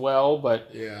things well, but...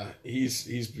 Yeah,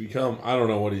 he's become... I don't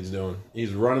know what he's doing.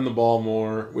 He's running the ball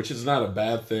more, which is not a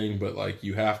bad thing, but, like,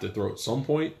 you have to throw at some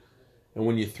point. And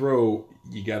when you throw,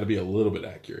 you got to be a little bit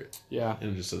accurate. Yeah.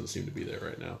 And it just doesn't seem to be there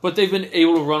right now. But they've been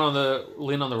able to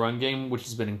lean on the run game, which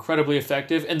has been incredibly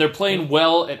effective. And they're playing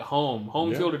well at home.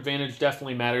 Home field advantage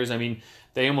definitely matters. I mean,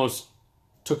 they almost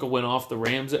took a win off the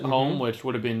Rams at home, which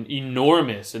would have been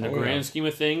enormous in the grand scheme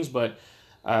of things. But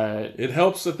it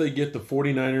helps that they get the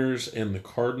 49ers and the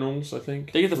Cardinals, I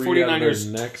think. They get the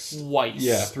 49ers twice.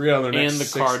 Yeah, 3 out of their next 6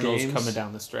 games. And the Cardinals games. coming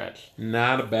down the stretch.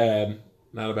 Not a bad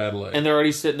leg. And they're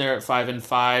already sitting there at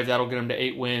 5-5. That'll get them to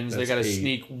 8 wins. They got to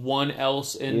sneak one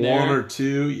else in there. 1 or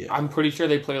 2, yeah. I'm pretty sure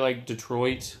they play like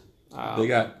Detroit. They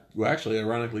got, actually,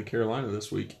 ironically, Carolina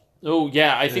this week. Oh,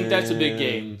 yeah, I think that's a big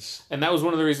game. And that was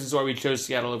one of the reasons why we chose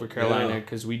Seattle over Carolina,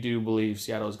 because we do believe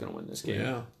Seattle is going to win this game.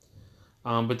 Yeah.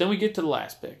 But then we get to the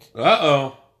last pick.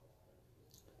 Uh-oh.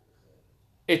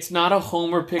 It's not a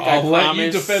homer pick, I'll I promise. let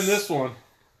you defend this one.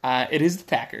 It is the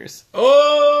Packers.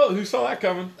 Oh, who saw that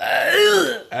coming?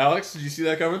 Alex, did you see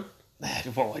that coming?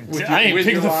 Well, I ain't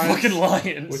picking the fucking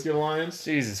Lions. With your Lions?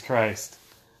 Jesus Christ.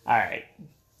 All right.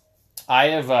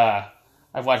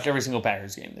 I've watched every single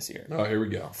Packers game this year. Oh, here we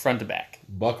go. Front to back.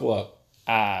 Buckle up.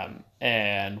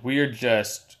 And we are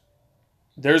just...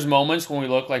 There's moments when we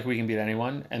look like we can beat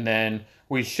anyone, and then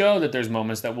we show that there's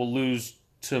moments that we'll lose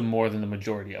to more than the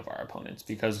majority of our opponents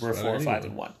because we're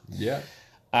 4-5-1. Yeah.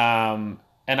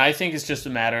 And I think it's just a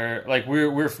matter... Like,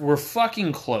 we're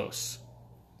fucking close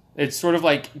It's sort of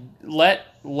like let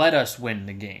us win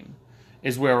the game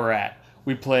is where we're at.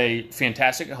 We play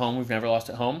fantastic at home. We've never lost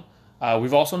at home.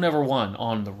 We've also never won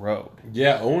on the road.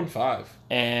 Yeah, 0-5.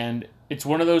 And it's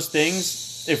one of those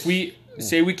things, if we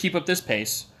say we keep up this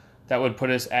pace, that would put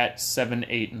us at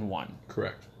 7-8-1.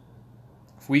 Correct.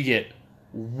 If we get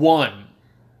one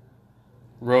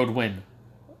road win,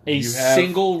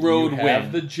 single road win. You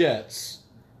have the Jets.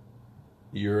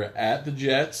 You're at the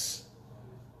Jets,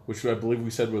 which I believe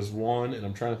we said was 1, and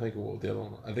I'm trying to think of what the other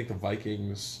one. I think the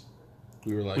Vikings.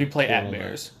 We play at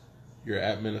Bears. You're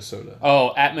at Minnesota.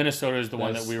 Oh, at Minnesota is the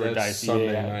one that we were dicey.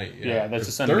 Sunday night. Yeah, that's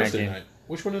a Sunday Thursday night game. night.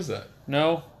 Which one is that?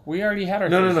 No, we already had our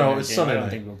No, Thursday night it's game. Sunday I don't night.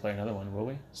 think we'll play another one, will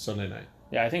we? Sunday night.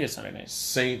 Yeah, I think it's Sunday night.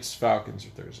 Saints, Falcons are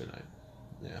Thursday night.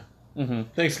 Yeah. Mm-hmm.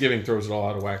 Thanksgiving throws it all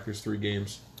out of whack. There's 3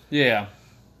 games. Yeah.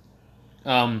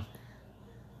 When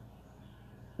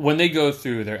they go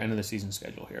through their end of the season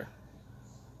schedule here,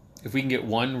 if we can get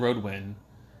one road win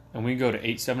and we go to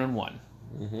 8-7-1,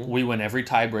 we win every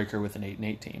tiebreaker with an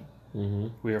 8-8 team. Mm-hmm.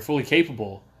 We are fully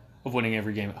capable of winning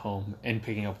every game at home and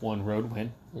picking up one road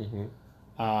win. Mm-hmm.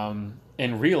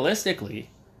 And realistically,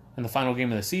 in the final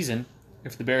game of the season,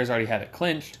 if the Bears already have it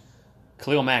clinched,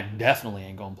 Khalil Mack definitely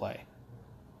ain't going to play.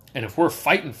 And if we're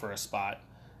fighting for a spot,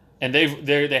 and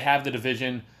they have the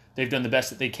division, they've done the best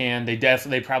that they can. They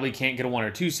probably can't get a 1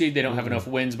 or 2 seed. They don't have enough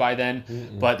wins by then,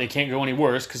 but they can't go any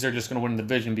worse because they're just going to win the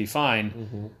division and be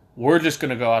fine. We're just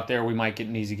going to go out there. We might get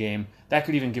an easy game. That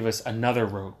could even give us another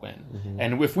road win.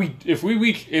 And if we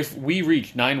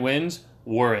reach 9 wins,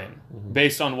 we're in.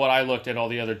 Based on what I looked at all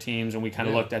the other teams and we kind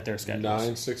of looked at their schedules.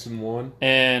 9-6-1.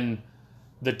 And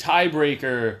the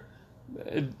tiebreaker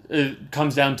it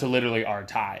comes down to literally our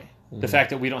tie. The fact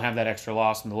that we don't have that extra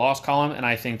loss in the loss column, and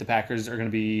I think the Packers are going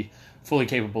to be fully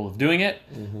capable of doing it.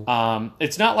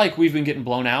 It's not like we've been getting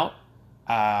blown out.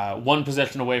 1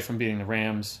 possession away from beating the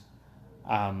Rams.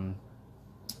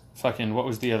 What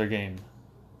was the other game?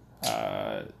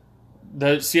 The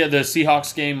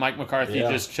Seahawks game, Mike McCarthy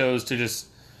just chose to just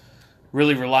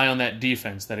really rely on that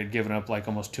defense that had given up like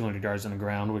almost 200 yards on the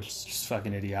ground, which is just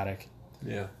fucking idiotic.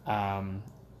 Yeah.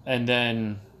 And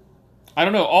then, I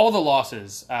don't know, all the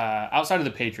losses, outside of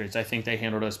the Patriots, I think they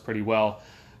handled us pretty well.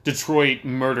 Detroit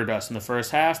murdered us in the first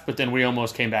half, but then we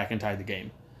almost came back and tied the game.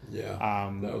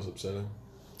 Yeah, that was upsetting.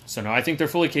 So, no, I think they're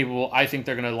fully capable. I think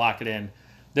they're going to lock it in.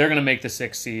 They're going to make the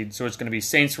 6th seed. So it's going to be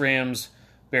Saints, Rams,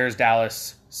 Bears,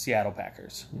 Dallas, Seattle,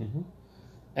 Packers.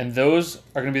 And those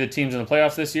are going to be the teams in the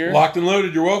playoffs this year. Locked and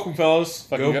loaded. You're welcome, fellas.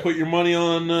 Fucking go put your money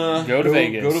on. Go to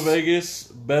Vegas. Go to Vegas.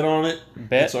 Bet on it.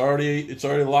 Bet. It's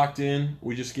already locked in.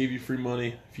 We just gave you free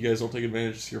money. If you guys don't take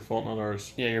advantage, it's your fault, not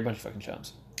ours. Yeah, you're a bunch of fucking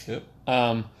chumps. Yep.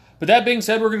 But that being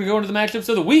said, we're going to go into the matchups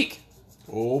of the week.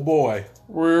 Oh boy.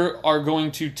 We are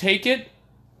going to take it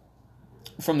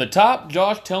from the top.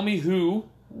 Josh, tell me who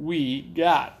we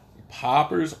got.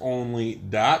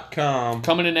 PoppersOnly.com.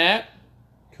 Coming in at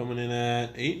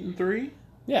 8-3.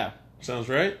 Yeah. Sounds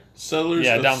right. Settlers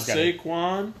of Dom's got it.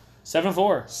 Saquon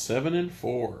 7-4.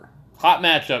 7-4. Hot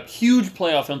matchup. Huge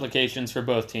playoff implications for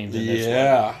both teams in this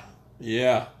one.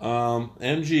 Yeah.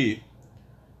 MG.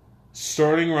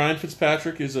 Starting Ryan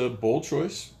Fitzpatrick is a bold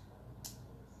choice.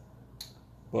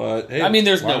 But hey, I mean,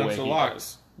 there's no lineups way are he locked.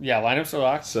 goes. Yeah, lineups are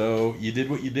locked. So you did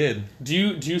what you did. Do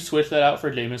you switch that out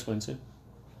for Jameis Winston?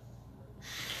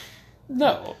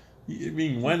 No. I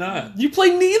mean, why not? You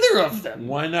play neither of them.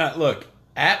 Why not? Look,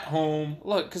 at home.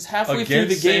 Look, because halfway through the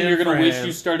Against game, San you're going to wish Fran.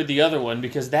 you started the other one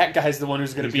because that guy's the one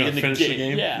who's going to be gonna in the finish game. the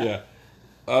game.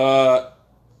 Yeah.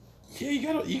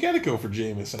 You gotta go for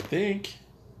Jameis, I think.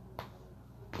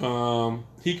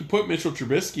 He could put Mitchell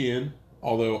Trubisky in,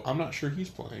 although I'm not sure he's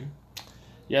playing.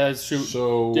 Yeah, that's true.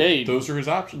 So Dave, those are his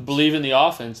options. believe in the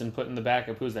offense and put in the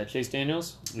backup. Who's that? Chase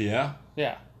Daniels? Yeah.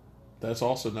 Yeah. That's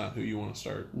also not who you want to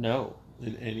start No.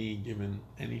 in any given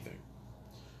anything.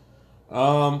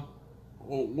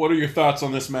 What are your thoughts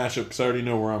on this matchup? Because I already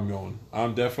know where I'm going.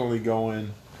 I'm definitely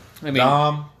going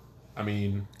Dom.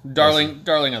 Darling on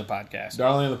the podcast.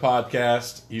 Darling on the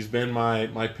podcast. He's been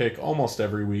my pick almost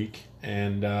every week,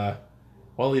 and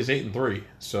he's 8-3,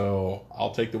 so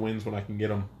I'll take the wins when I can get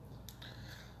them.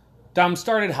 Dom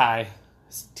started high.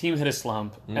 His team hit a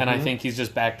slump, and I think he's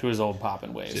just back to his old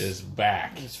popping ways. Just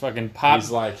back. He's fucking pop.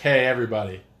 He's like, hey,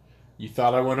 everybody, you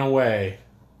thought I went away.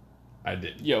 I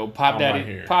didn't. Yo, Pop I'm right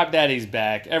here. Pop Daddy's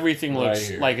back. Everything Right looks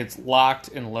here. like it's locked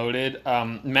and loaded.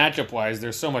 Matchup-wise,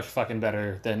 they're so much fucking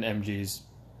better than MG's.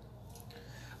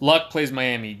 Luck plays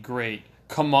Miami. Great.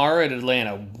 Kamara at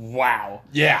Atlanta. Wow.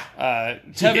 Yeah.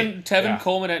 Tevin Yeah.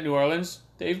 Coleman at New Orleans.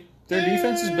 They've Their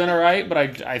defense has been all right, but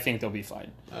I think they'll be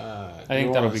fine. I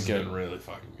think that'll be good. Been really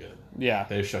fucking good. Yeah.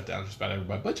 They've shut down just about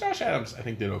everybody. But Josh Adams, I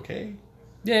think, did okay.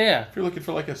 Yeah. If you're looking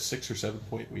for like a 6 or 7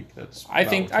 point week, that's. I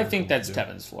think that's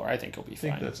Tevin's floor. I think he'll be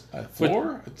fine. I think that's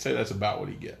floor. I'd say that's about what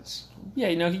he gets. Yeah,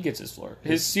 he gets his floor.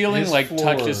 His ceiling his floor,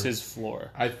 touches his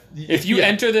floor. If you yeah.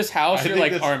 enter this house, I you're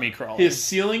think like army crawling. His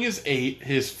ceiling is 8.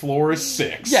 His floor is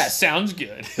 6. Yeah, sounds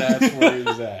good. That's where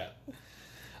he's at.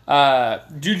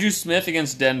 Juju Smith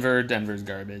against Denver. Denver's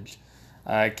garbage.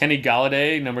 Kenny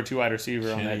Galladay, number 2 wide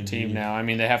receiver on that team now. I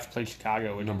mean, they have to play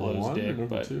Chicago, which Number blows 1 dick. or number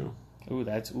But 2? ooh,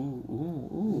 that's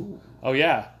ooh. Oh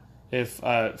yeah, if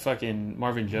fucking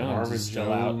Marvin Jones is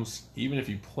still out. Even if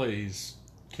he plays,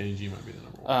 Kenny G might be the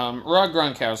number 1. Rod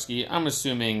Gronkowski, I'm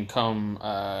assuming come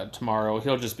tomorrow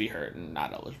he'll just be hurt and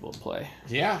not eligible to play.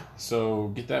 Yeah, so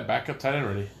get that backup tight end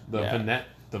ready.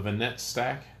 The Vanette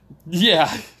stack.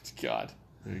 Yeah, God.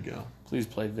 There you go. Please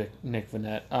play Nick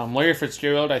Vanette. Larry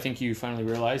Fitzgerald, I think you finally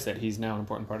realize that he's now an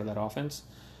important part of that offense.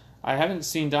 I haven't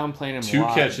seen Dom playing him 2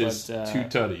 live, catches, but, 2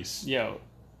 tutties. Yo,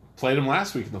 Played him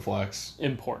last week in the flex.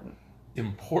 important.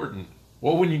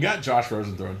 Well, when you got Josh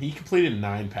Rosen throwing, he completed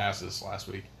 9 passes last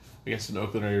week against an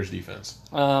Oakland Raiders defense.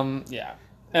 Yeah.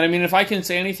 And I mean, if I can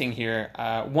say anything here,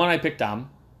 one, I picked Dom.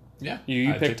 Yeah.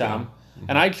 You picked Dom. Mm-hmm.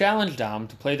 And I challenged Dom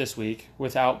to play this week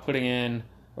without putting in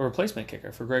a replacement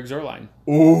kicker for Greg Zuerlein.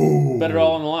 Ooh. Bet it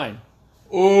all on the line.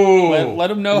 Ooh. Let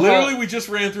him know Literally, we just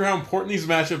ran through how important these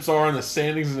matchups are and the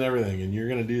standings and everything, and you're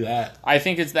going to do that. I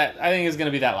think it's going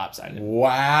to be that lopsided.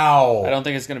 Wow. I don't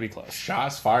think it's going to be close.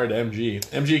 Shots fired to MG.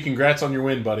 MG, congrats on your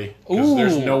win, buddy. Because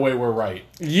there's no way we're right.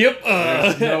 Yep.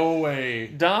 There's no way.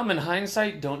 Dom, in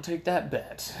hindsight, don't take that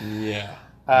bet. Yeah.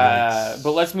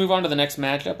 But let's move on to the next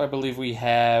matchup. I believe we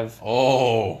have...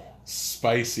 Oh,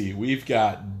 spicy. We've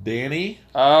got Danny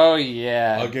Oh,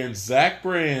 yeah. against Zach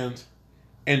Brand.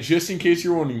 And just in case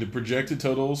you're wondering, the projected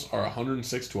totals are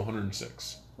 106 to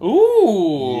 106.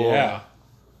 Ooh. Yeah.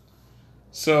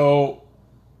 So,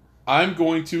 I'm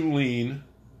going to lean...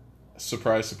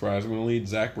 Surprise, surprise. I'm going to lead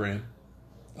Zach Brand.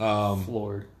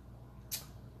 Floored.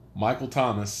 Michael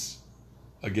Thomas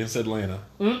against Atlanta.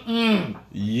 Mm-mm.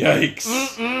 Yikes.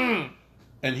 Mm-mm.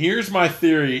 And here's my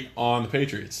theory on the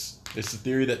Patriots. It's a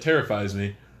theory that terrifies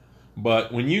me.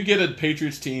 But when you get a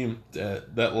Patriots team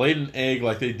that laid an egg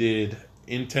like they did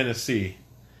in Tennessee,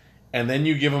 and then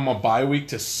you give them a bye week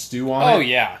to stew on it, Oh,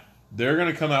 yeah. they're going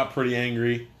to come out pretty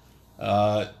angry.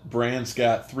 Brand's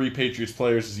got 3 Patriots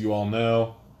players, as you all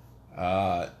know.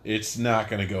 It's not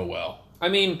going to go well. I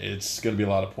mean... It's going to be a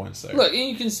lot of points there. Look,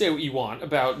 you can say what you want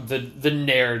about the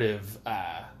narrative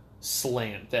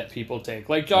slant that people take.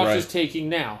 Like Josh is taking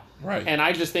now. Right. And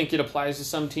I just think it applies to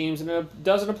some teams and it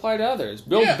doesn't apply to others.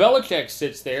 Bill Yeah. Belichick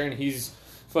sits there and he's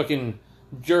fucking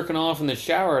jerking off in the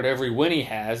shower at every win he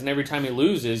has, and every time he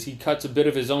loses, he cuts a bit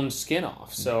of his own skin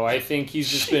off. So I think he's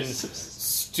just been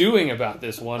stewing about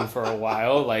this one for a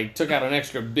while. Like, took out an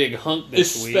extra big hunk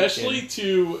this week. Especially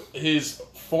to his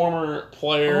former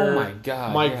player, Oh my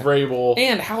God, Mike yeah. Vrabel.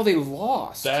 And how they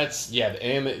lost. And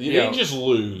they You know, just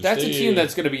lose. That's a team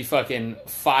that's going to be fucking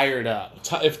fired up.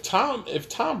 If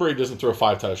Tom Brady doesn't throw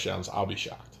 5 touchdowns, I'll be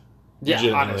shocked. Yeah,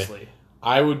 Legitimately. honestly.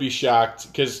 I would be shocked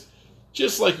because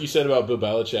just like you said about Bill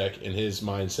Belichick and his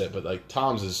mindset, but like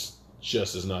Tom's is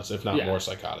just as nuts, if not more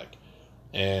psychotic.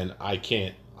 And I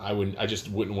just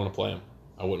wouldn't want to play him.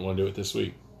 I wouldn't want to do it this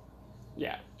week.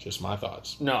 Yeah. Just my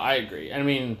thoughts. No, I agree. I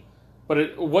mean,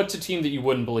 but what's a team that you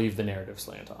wouldn't believe the narrative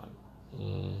slant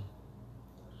on?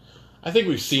 I think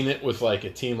we've seen it with like a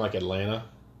team like Atlanta.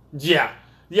 Yeah.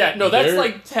 Yeah, no, that's They're-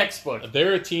 like textbook.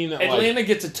 They're a team that Atlanta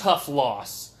gets a tough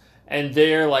loss, and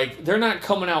they're not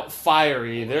coming out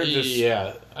fiery. They're just...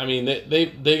 Yeah, I mean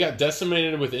they got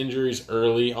decimated with injuries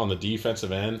early on the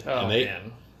defensive end, Oh, and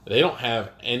man. they don't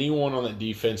have anyone on that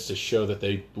defense to show that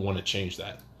they want to change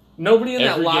that. Nobody in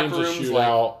Every that locker game's a room's like...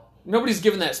 shootout. Nobody's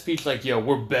giving that speech like, yo,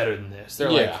 we're better than this. They're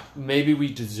like, maybe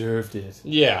we deserved it.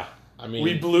 Yeah, I mean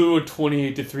We blew a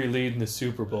 28-3 lead in the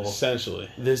Super Bowl. essentially.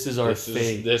 This is our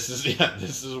fate. This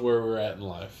is where we're at in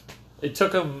life. It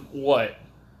took them,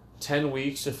 10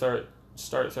 weeks to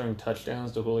start throwing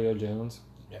touchdowns to Julio Jones?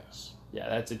 Yes, Yeah,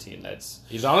 that's a team that's...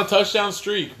 he's on a touchdown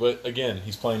streak, but again,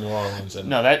 he's playing New Orleans, and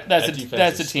No, that's a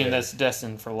defense is team scary. that's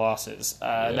destined for losses.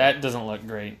 That doesn't look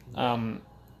great.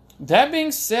 That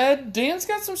being said, Dan's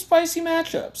got some spicy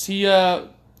matchups. He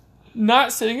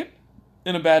not sitting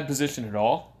in a bad position at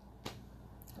all.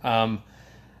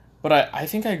 But I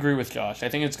think I agree with Josh. I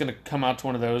think it's going to come out to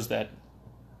one of those that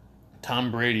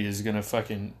Tom Brady is going to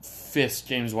fucking fist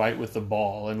James White with the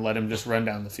ball and let him just run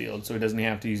down the field so he doesn't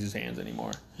have to use his hands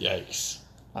anymore. Yikes.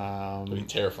 It'd be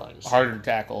terrifying to see. Harder to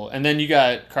tackle. And then you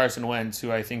got Carson Wentz,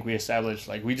 who I think we established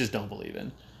we just don't believe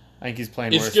in. I think he's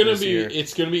playing worse this year.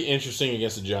 It's gonna be interesting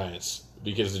against the Giants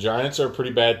because the Giants are a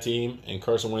pretty bad team, and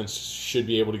Carson Wentz should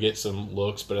be able to get some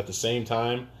looks, but at the same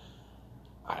time,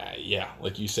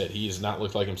 like you said, he has not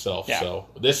looked like himself. Yeah. So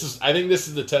I think this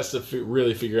is the test to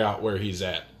really figure out where he's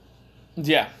at.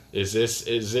 Yeah. Was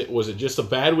it just a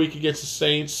bad week against the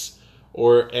Saints,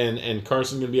 and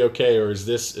Carson gonna be okay, or is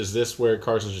this where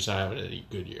Carson's just not having a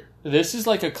good year? This is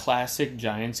like a classic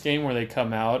Giants game where they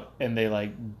come out and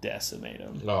they decimate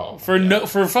him. Oh,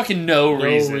 for fucking no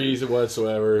reason. No reason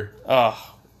whatsoever.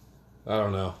 Oh. I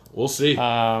don't know. We'll see.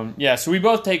 So we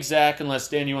both take Zach, unless,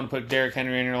 Dan, you want to put Derrick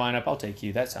Henry in your lineup. I'll take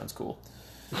you. That sounds cool.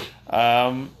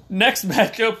 Next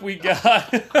matchup we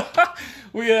got,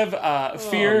 we have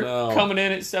Fear coming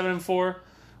in at 7-4.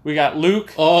 We got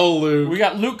Luke. Oh, Luke. We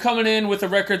got Luke coming in with a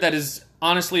record that is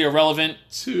honestly irrelevant.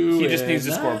 He just needs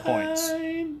to score points.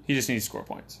 He just needs to score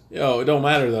points. Yo, it don't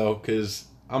matter, though, because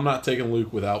I'm not taking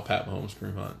Luke without Pat Mahomes,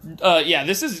 Kareem Hunt.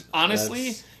 This is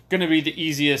honestly going to be the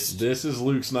easiest. This is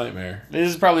Luke's nightmare. This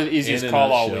is probably the easiest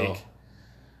call all week.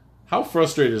 How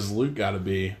frustrated has Luke got to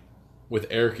be with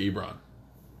Eric Ebron?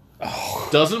 Oh,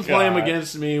 doesn't play him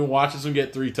against me, watches him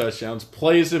get 3 touchdowns,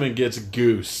 plays him and gets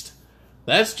goosed.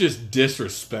 That's just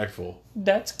disrespectful.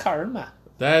 That's karma.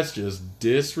 That's just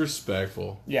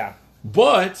disrespectful. Yeah.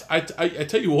 But I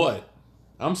tell you what,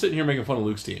 I'm sitting here making fun of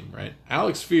Luke's team, right?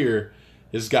 Alex Fear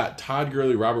has got Todd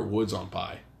Gurley, Robert Woods on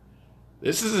bye.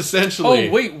 This is essentially...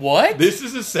 Oh, wait, what? This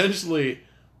is essentially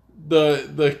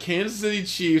the Kansas City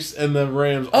Chiefs and the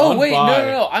Rams on bye. Oh, wait,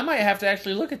 no. I might have to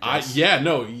actually look at this.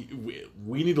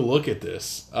 We need to look at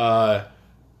this.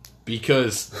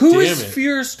 Because, Who is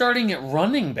Fear starting at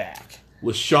running back?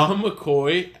 LaShawn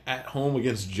McCoy at home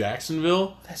against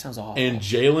Jacksonville. That sounds awful. And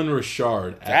Jalen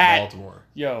Richard at Baltimore.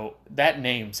 Yo, that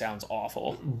name sounds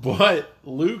awful. But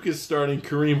Luke is starting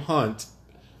Kareem Hunt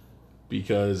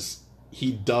because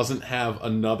he doesn't have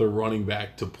another running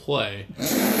back to play.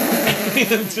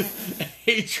 And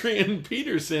Adrian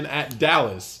Peterson at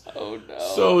Dallas. Oh, no.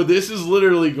 So this is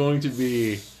literally going to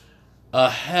be a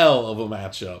hell of a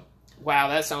matchup. Wow,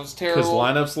 that sounds terrible. Because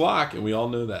lineups lock, and we all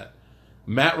know that.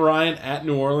 Matt Ryan at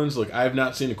New Orleans. Look, I have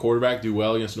not seen a quarterback do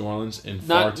well against New Orleans in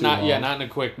far too long. Yeah, not in a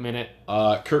quick minute.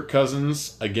 Kirk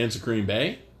Cousins against Green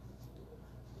Bay.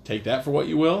 Take that for what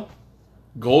you will.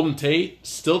 Golden Tate,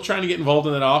 still trying to get involved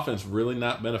in that offense. Really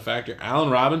not been a factor.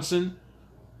 Allen Robinson,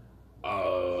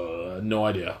 no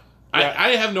idea. Yeah. I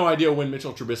have no idea when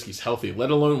Mitchell Trubisky's healthy,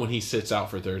 let alone when he sits out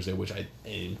for Thursday, which I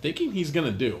am thinking he's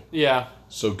going to do. Yeah.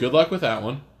 So good luck with that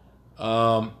one.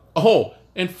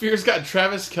 And Fear's got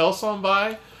Travis Kelce on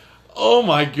bye. Oh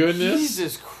my goodness.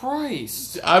 Jesus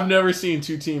Christ. I've never seen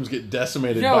 2 teams get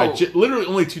decimated by... Literally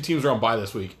only 2 teams are on bye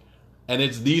this week. And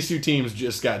it's these 2 teams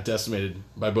just got decimated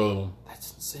by both of them.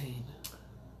 That's insane.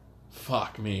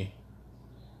 Fuck me.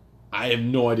 I have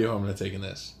no idea who I'm going to take in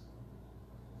this.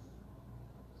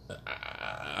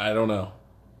 I don't know.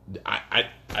 I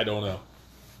don't know.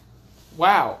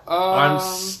 Wow. I'm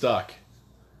stuck.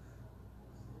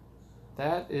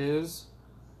 That is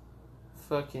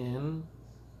fucking...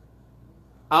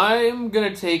 I'm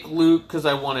going to take Luke because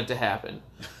I want it to happen.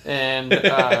 And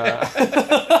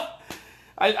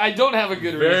I don't have a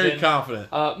good reason. Very confident.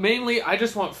 Mainly, I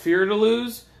just want Fear to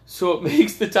lose, so it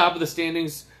makes the top of the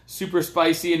standings super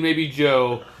spicy, and maybe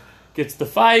Joe gets the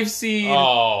 5 seed.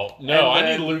 Oh, no,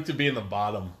 I need Luke to be in the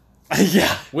bottom.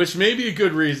 Yeah. Which may be a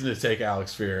good reason to take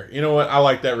Alex Fear. You know what? I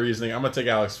like that reasoning. I'm going to take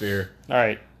Alex Fear. All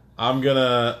right. I'm going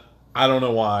to... I don't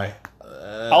know why.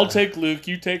 I'll take Luke.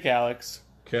 You take Alex.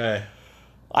 Okay.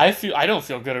 I don't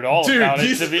feel good at all about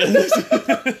it, to be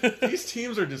honest. These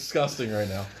teams are disgusting right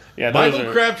now. Yeah,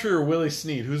 Michael Crabtree or Willie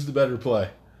Snead, who's the better play?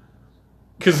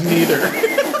 Because neither.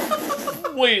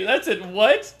 Wait, that's it.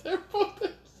 What? They're both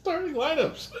starting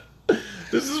lineups.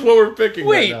 This is what we're picking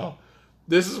right now.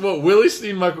 This is what Willie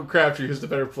Snead, Michael Crabtree, who's the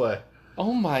better play.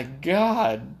 Oh my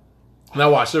god. Now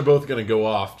watch, they're both going to go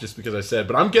off just because I said,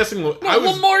 but I'm guessing...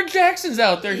 Lamar Jackson's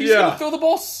out there. He's going to throw the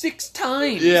ball 6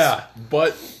 times. Yeah,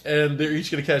 and they're each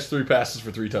going to catch 3 passes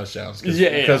for 3 touchdowns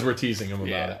because we're teasing them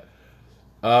about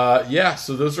it.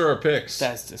 So those are our picks.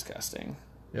 That's disgusting.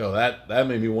 That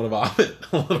made me want to vomit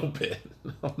a little bit.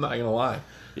 I'm not going to lie.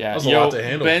 Yeah, that was a lot to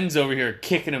handle. Ben's over here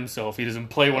kicking himself. He doesn't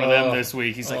play one of them this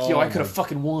week. He's like, I could have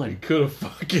fucking won. You could have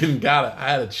fucking got it.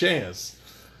 I had a chance.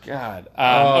 God.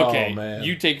 Okay, man.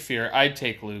 You take Fear. I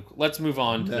take Luke. Let's move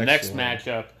on to the next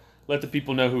matchup. Let the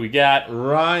people know who we got.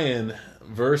 Ryan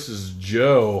versus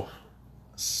Joe.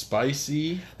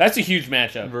 Spicy. That's a huge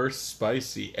matchup. Versus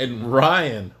Spicy. And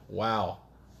Ryan, wow.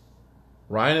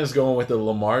 Ryan is going with the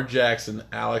Lamar Jackson,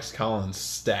 Alex Collins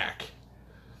stack.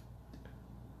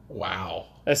 Wow.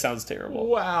 That sounds terrible.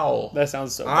 Wow. That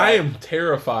sounds so bad. I am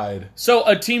terrified. So,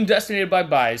 a team decimated by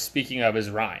buys, speaking of, is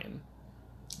Ryan.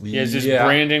 He has just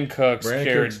Brandon Cooks,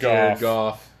 Jared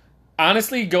Goff.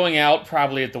 Honestly, going out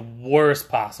probably at the worst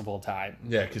possible time.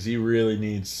 Yeah, because he really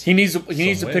needs... He needs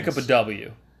to pick up a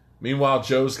W. Meanwhile,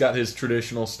 Joe's got his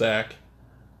traditional stack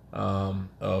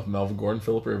of Melvin Gordon,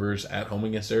 Phillip Rivers at home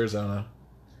against Arizona.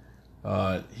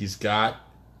 He's got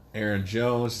Aaron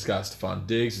Jones. He's got Stephon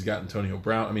Diggs. He's got Antonio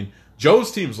Brown. I mean,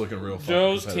 Joe's team's looking real fun.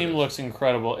 Joe's team looks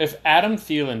incredible. If Adam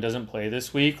Thielen doesn't play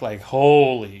this week, like,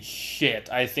 holy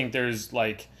shit. I think there's,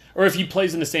 like... Or if he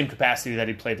plays in the same capacity that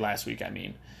he played last week, I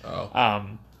mean.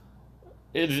 Oh.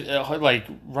 Like,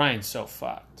 Ryan's so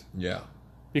fucked. Yeah.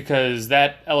 Because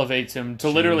that elevates him to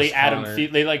literally Adam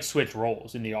Thielen. They, like, switch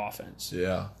roles in the offense.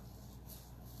 Yeah.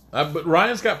 But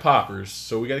Ryan's got poppers,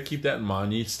 so we got to keep that in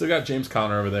mind. You still got James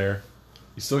Conner over there.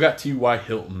 You still got T.Y.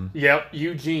 Hilton. Yep,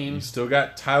 Eugene. You still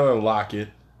got Tyler Lockett.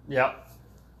 Yep.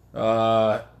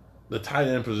 The tight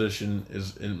end position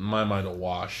is, in my mind, a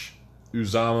wash.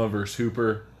 Uzama versus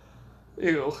Hooper.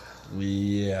 Ew.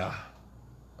 Yeah.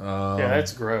 Yeah,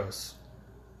 that's gross.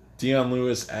 Deion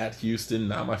Lewis at Houston,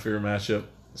 not my favorite matchup.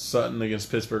 Sutton against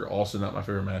Pittsburgh, also not my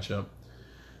favorite matchup.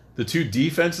 The two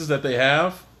defenses that they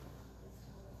have,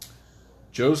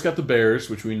 Joe's got the Bears,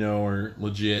 which we know are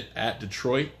legit, at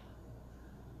Detroit.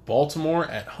 Baltimore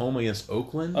at home against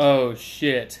Oakland. Oh,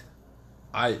 shit.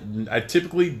 I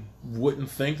typically wouldn't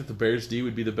think that the Bears D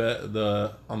would be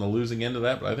the on the losing end of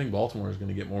that, but I think Baltimore is going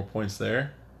to get more points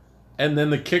there. And then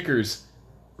the kickers,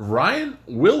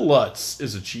 Will Lutz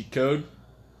is a cheat code,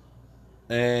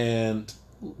 and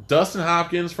Dustin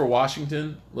Hopkins for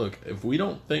Washington. Look, if we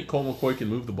don't think Colt McCoy can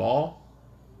move the ball,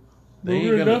 they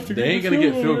ain't gonna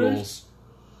get field goals.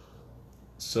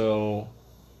 So,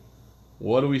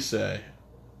 what do we say?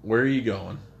 Where are you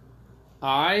going?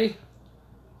 God,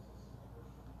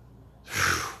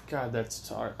 that's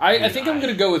hard. I think I'm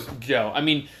going to go with Joe. I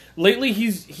mean, lately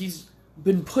he's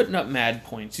been putting up mad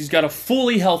points. He's got a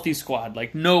fully healthy squad,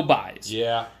 like no buys.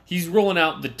 Yeah. He's rolling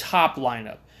out the top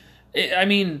lineup. I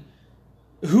mean,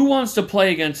 who wants to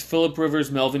play against Phillip Rivers,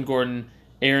 Melvin Gordon,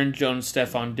 Aaron Jones,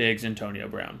 Stephon Diggs, Antonio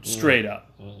Brown? Straight up.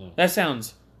 Mm-hmm. That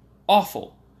sounds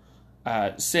awful.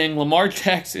 Saying Lamar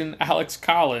Jackson, Alex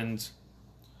Collins,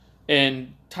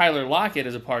 and Tyler Lockett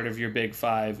as a part of your big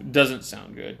five doesn't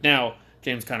sound good. Now,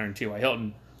 James Conner and T.Y.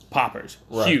 Hilton, poppers.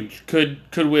 Right. Huge. Could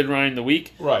win Ryan the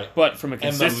week. Right. But from a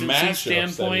consistency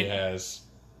standpoint... That he has,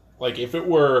 like, if it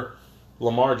were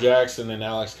Lamar Jackson and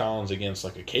Alex Collins against,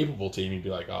 like, a capable team, you'd be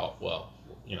like, oh, well,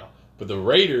 you know. But the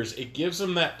Raiders, it gives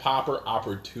them that popper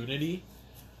opportunity.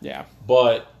 Yeah.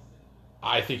 But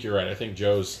I think you're right. I think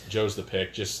Joe's the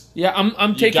pick.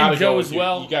 I'm taking Joe as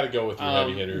well. You got to go with your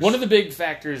heavy hitters. One of the big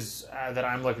factors that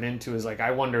I'm looking into is, like,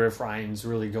 I wonder if Ryan's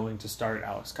really going to start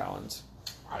Alex Collins.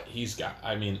 I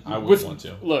wouldn't want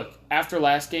to. Look, after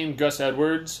last game, Gus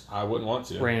Edwards... I wouldn't want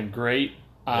to. Ran great.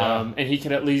 And he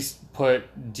can at least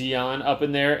put Dion up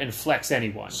in there and flex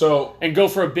anyone. And go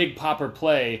for a big popper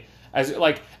play. As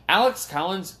like, Alex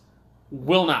Collins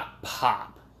will not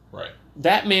pop. Right.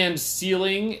 That man's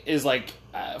ceiling is like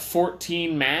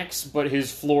 14 max, but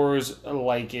his floor is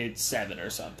like it's 7 or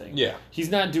something. Yeah. He's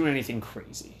not doing anything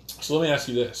crazy. So let me ask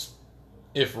you this.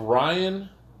 If Ryan...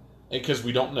 Because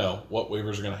we don't know what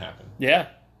waivers are going to happen. Yeah.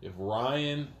 If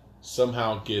Ryan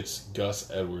somehow gets Gus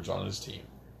Edwards on his team,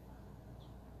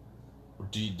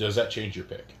 does that change your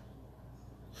pick?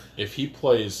 If he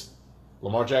plays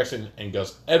Lamar Jackson and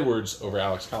Gus Edwards over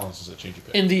Alex Collins, does that change your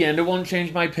pick? In the end, it won't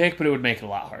change my pick, but it would make it a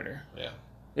lot harder. Yeah.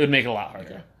 It would make it a lot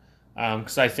harder.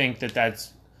 Because I think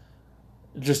that's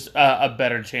just a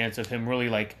better chance of him really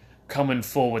like coming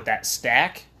full with that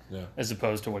stack as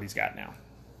opposed to what he's got now.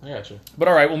 I got you. But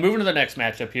all right, we'll move into the next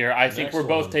matchup here. I think we're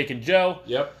both taking Joe.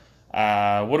 Yep.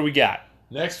 What do we got?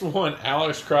 Next one,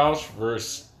 Alex Crouch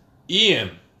versus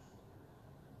Ian.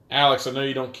 Alex, I know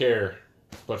you don't care,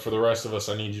 but for the rest of us,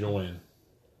 I need you to win.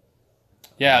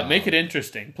 Yeah, make it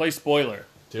interesting. Play spoiler.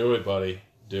 Do it, buddy.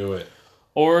 Do it.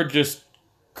 Or just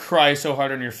cry so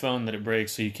hard on your phone that it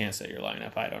breaks so you can't set your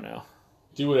lineup. I don't know.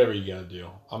 Do whatever you gotta do.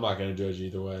 I'm not gonna judge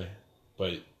either way.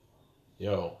 But,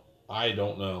 I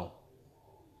don't know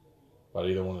about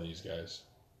either one of these guys.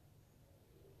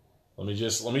 Let me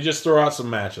just throw out some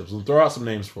matchups. We'll throw out some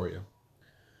names for you.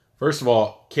 First of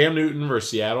all, Cam Newton versus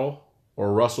Seattle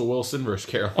or Russell Wilson versus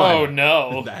Carolina. Oh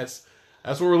no. That's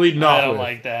what we're leading off with. I don't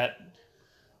like that.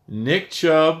 Nick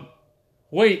Chubb.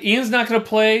 Wait, Ian's not gonna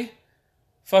play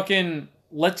fucking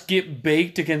Let's Get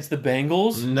Baked against the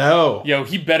Bengals? No. Yo,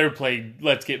 he better play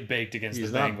Let's Get Baked against the Bengals.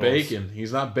 He's not baking.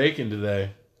 He's not baking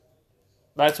today.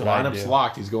 That's what I do. Lineup's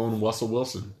locked. He's going Russell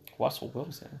Wilson. Russell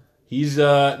Wilson. He's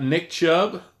Nick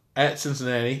Chubb at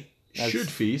Cincinnati. That's- Should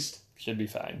feast. Should be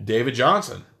fine. David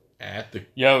Johnson at the...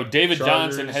 Yo, David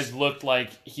Chargers. Johnson has looked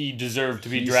like he deserved to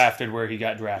be drafted where he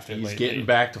got drafted He's lately. getting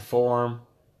back to form.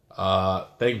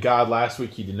 Thank God last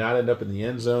week he did not end up in the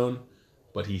end zone,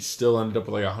 but he still ended up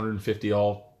with like 150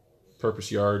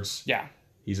 all-purpose yards. Yeah.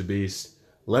 He's a beast.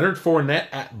 Leonard Fournette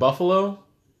at Buffalo.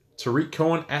 Tariq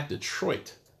Cohen at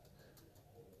Detroit.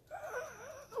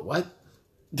 What?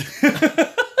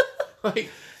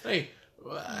 Hey,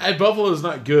 at Buffalo is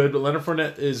not good, but Leonard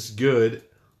Fournette is good.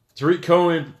 Tariq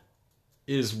Cohen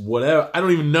is whatever. I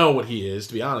don't even know what he is,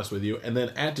 to be honest with you. And then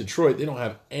at Detroit, they don't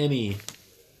have any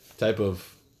type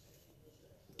of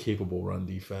capable run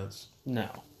defense. No.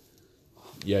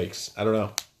 Yikes. I don't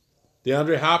know.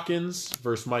 DeAndre Hopkins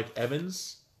versus Mike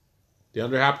Evans.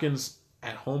 DeAndre Hopkins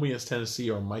at home against Tennessee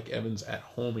or Mike Evans at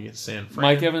home against San Fran.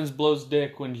 Mike Evans blows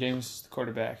dick when James is the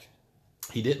quarterback.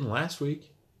 He didn't last week.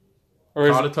 Or,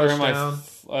 Caught a or am touchdown.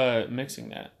 I mixing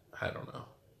that? I don't know.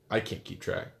 I can't keep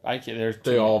track. I can't. There's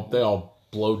They all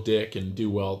blow dick and do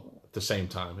well at the same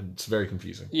time, and it's very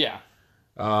confusing. Yeah.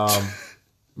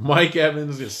 Mike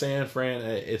Evans against San Fran.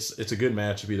 It's a good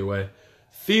matchup either way.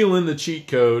 Thielen, the cheat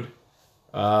code,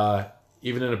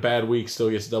 even in a bad week, still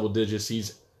gets double digits.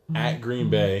 He's at Green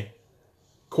Bay.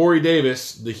 Corey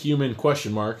Davis, the human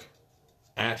question mark,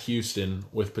 at Houston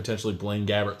with potentially Blaine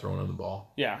Gabbert throwing on the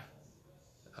ball. Yeah.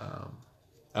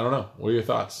 I don't know. What are your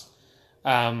thoughts?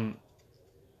 I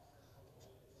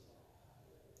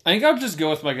think I'll just go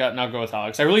with my gut and I'll go with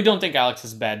Alex. I really don't think Alex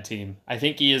is a bad team. I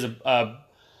think he is a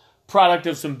product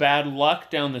of some bad luck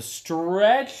down the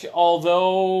stretch,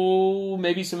 although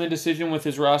maybe some indecision with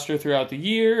his roster throughout the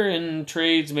year and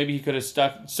trades. Maybe he could have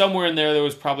stuck somewhere in there. There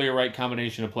was probably a right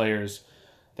combination of players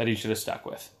that he should have stuck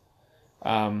with.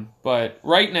 But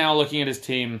right now, looking at his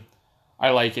team, I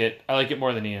like it. I like it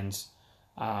more than Ian's.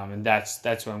 And that's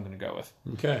what I'm going to go with.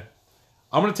 Okay.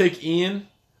 I'm going to take Ian.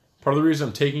 Part of the reason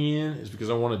I'm taking Ian is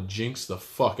because I want to jinx the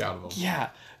fuck out of him. Yeah.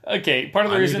 Okay, part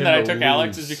of the I reason need that I him to took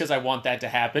Alex lose. is because I want that to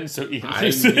happen, so Ian I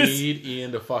loses. need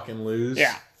Ian to fucking lose.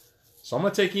 Yeah. So I'm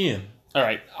going to take Ian. All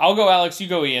right, I'll go Alex, you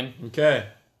go Ian. Okay.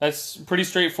 That's pretty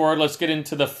straightforward. Let's get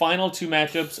into the final two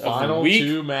matchups of the Final week.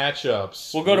 two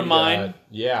matchups. We'll go to We mine.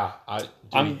 Yeah.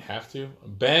 Do we have to?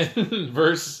 Ben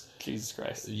versus Jesus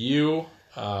Christ. you.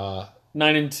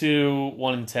 9-2,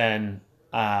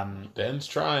 1-10. Ben's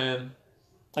trying.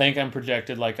 I think I'm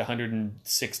projected like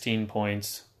 116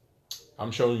 points.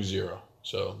 I'm showing 0.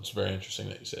 So it's very interesting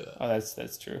that you say that. Oh,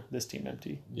 that's true. This team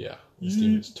empty. Yeah. This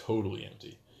team is totally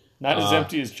empty. Not as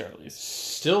empty as Charlie's.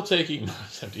 Still taking... Not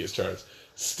as empty as Charles.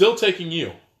 Still taking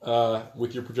you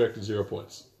with your projected 0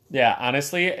 points. Yeah,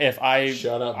 honestly, if I...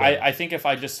 Shut up, Ben. I think if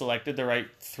I just selected the right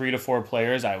 3 to 4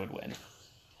 players, I would win.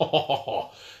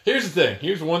 Here's the thing.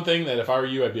 Here's one thing that if I were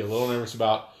you, I'd be a little nervous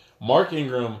about. Mark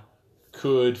Ingram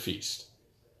could feast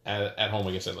at home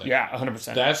against Atlanta. Yeah,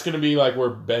 100%. That's going to be like where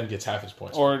Ben gets half his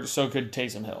points. Or so could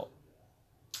Taysom Hill.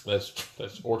 That's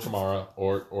or Kamara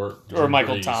or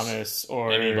Michael Brees. Thomas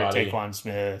or Anybody. Taquan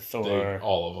Smith or...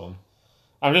 all of them.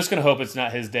 I'm just going to hope it's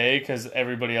not his day because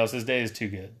everybody else's day is too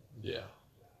good. Yeah.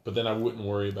 But then I wouldn't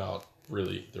worry about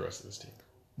really the rest of this team.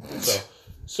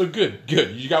 So good.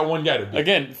 You got one guy to beat.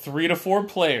 Again, 3 to 4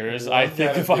 players. One I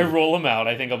think guy if to I beat. roll them out,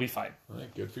 I think I'll be fine. All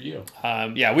right, good for you.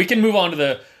 Yeah, we can move on to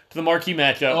the marquee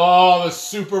matchup. Oh, the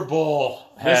Super Bowl.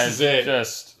 This Has is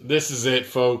it. This is it,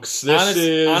 folks.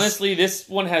 Honestly, this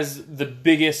one has the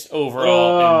biggest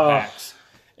overall impacts.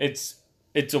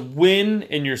 It's a win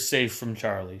and you're safe from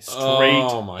Charlie. Straight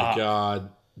Oh my up. God.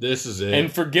 This is it. And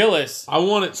for Gillis, I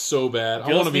want it so bad. I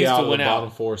Gillis want to be needs to out of the win out.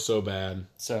 bottom 4 so bad.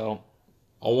 so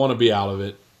I want to be out of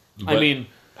it. I but mean,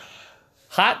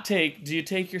 hot take, do you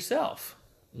take yourself?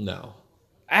 no.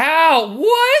 Ow,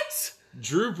 what?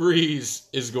 Drew Brees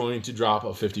is going to drop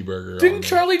a 50 burger. on Didn't me.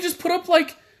 Charlie just put up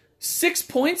like 6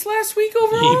 points last week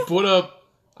overall? He put up,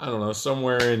 I don't know,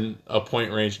 somewhere in a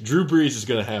point range. Drew Brees is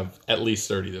going to have at least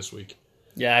 30 this week.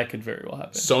 Yeah, it could very well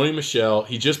happen. Sony Michel.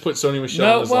 He just put Sony Michel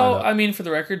No, in his well, lineup. I mean, for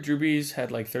the record, Drew Brees had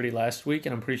like 30 last week,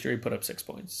 and I'm pretty sure he put up 6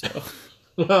 points. So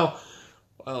Well,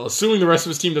 assuming the rest of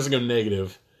his team doesn't go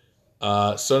negative,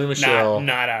 Sony Michel,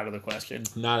 not out of the question.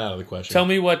 not out of the question. Tell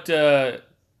me what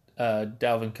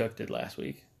Dalvin Cook did last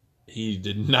week. He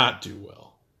did not do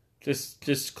well.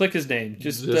 Just click his name.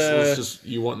 Let's just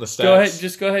you want the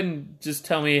stats? Go ahead and just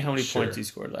tell me how many Sure. points he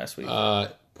scored last week.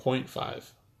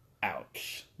 0.5.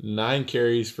 Ouch. 9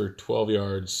 carries for 12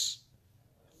 yards,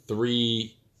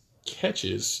 3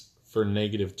 catches for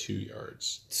 -2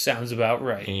 yards. Sounds about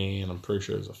right. And I'm pretty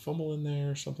sure there's a fumble in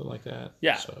there or something like that.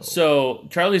 Yeah. So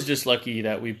Charlie's just lucky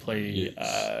that we play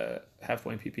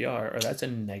half-point PPR, or that's a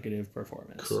negative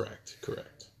performance. Correct.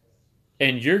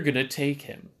 And you're going to take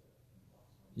him.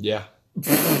 Yeah.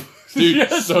 Dude,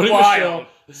 Sony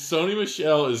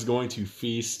Michel is going to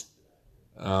feast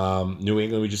New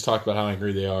England. We just talked about how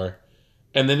angry they are.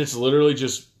 And then it's literally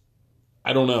just,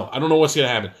 I don't know. I don't know what's going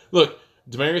to happen. Look,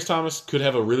 Demaryius Thomas could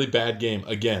have a really bad game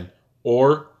again,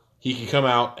 or he could come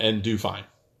out and do fine.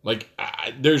 Like,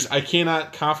 I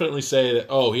cannot confidently say that,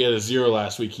 oh, he had a 0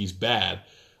 last week, he's bad.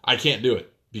 I can't do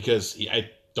it because I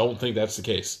don't think that's the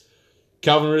case.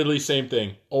 Calvin Ridley, same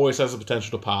thing. Always has the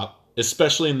potential to pop,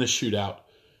 especially in this shootout.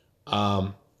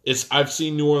 I've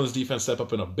seen New Orleans defense step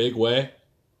up in a big way,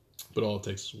 but all it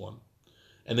takes is one.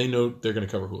 And they know they're going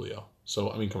to cover Julio.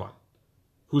 So, I mean, come on.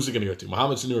 Who's it going to go to?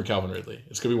 Mohamed Sanu or Calvin Ridley?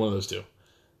 It's going to be one of those two.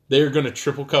 They're going to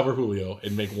triple cover Julio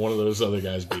and make one of those other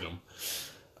guys beat him.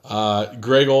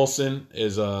 Greg Olsen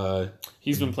is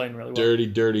he's been playing really well.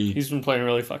 Dirty. He's been playing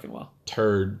really fucking well.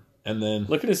 Turd. And then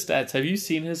look at his stats. Have you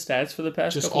seen his stats for the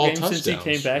past couple games since he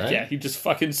came back? Right? Yeah, he just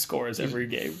fucking scores every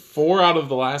game. 4 out of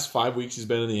the last 5 weeks he's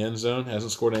been in the end zone,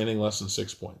 hasn't scored anything less than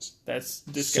 6 points. That's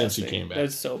disgusting. Since he came back.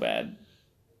 That's so bad.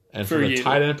 And from the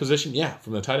tight end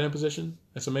position,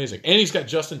 that's amazing. And he's got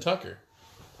Justin Tucker.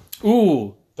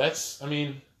 Ooh.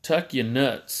 Tuck you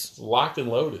nuts. Locked and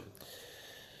loaded.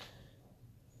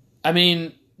 I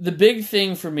mean, the big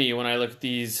thing for me when I look at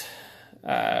these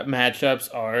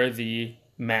matchups are the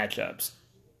matchups.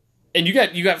 And you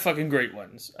got fucking great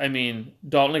ones. I mean,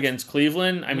 Dalton against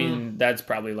Cleveland, that's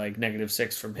probably like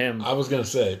 -6 from him. I was going to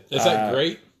say, is that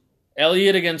great?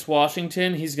 Elliott against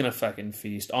Washington, he's going to fucking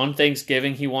feast. On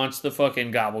Thanksgiving, he wants the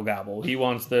fucking gobble.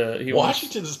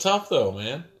 Washington's tough, though,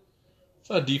 man. It's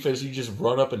not a defense you just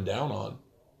run up and down on.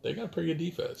 They got a pretty good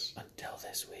defense. Until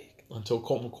this week. Until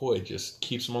Colt McCoy just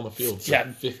keeps them on the field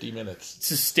for 50 minutes.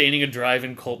 Sustaining a drive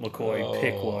in Colt McCoy.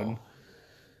 Pick one.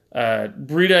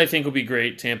 Breida, I think, will be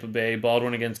great. Tampa Bay.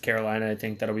 Baldwin against Carolina, I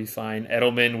think that'll be fine.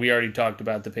 Edelman, we already talked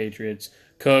about the Patriots.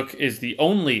 Cook is the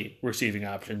only receiving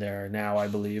option there now, I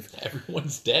believe.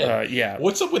 Everyone's dead. Yeah.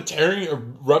 What's up with tearing or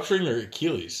rupturing their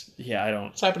Achilles? Yeah, I don't.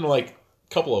 It's happened to like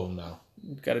a couple of them now.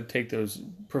 Got to take those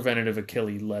preventative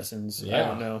Achilles lessons. Yeah. I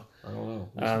don't know.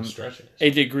 Some stretching.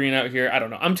 AJ Green out here. I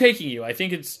don't know. I'm taking you. I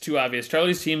think it's too obvious.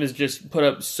 Charlie's team has just put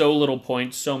up so little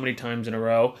points so many times in a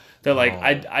row that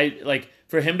I like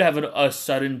for him to have a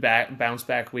sudden bounce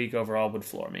back week overall would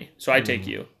floor me. So I take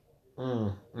you.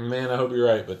 Man, I hope you're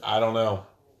right, but I don't know.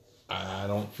 I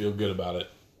don't feel good about it.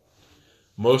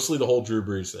 Mostly the whole Drew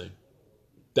Brees thing.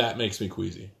 That makes me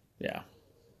queasy. Yeah.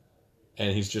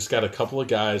 And he's just got a couple of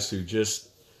guys who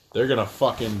they're going to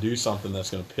fucking do something that's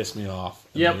going to piss me off.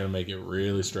 And they're going to make it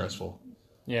really stressful.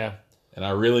 Yeah. And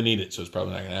I really need it, so it's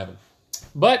probably not going to happen.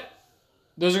 But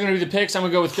those are going to be the picks. I'm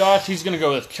going to go with Josh. He's going to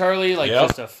go with Charlie,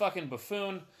 just a fucking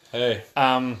buffoon. Hey.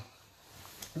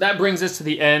 That brings us to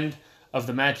the end of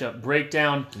the matchup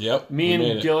breakdown. Yep. Me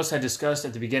and Gillis had discussed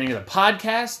at the beginning of the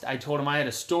podcast. I told him I had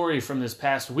a story from this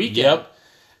past weekend. Yep.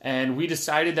 And we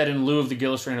decided that in lieu of the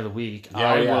Gillis Rant of the Week,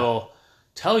 I will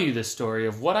tell you the story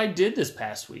of what I did this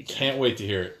past weekend. Can't wait to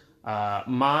hear it.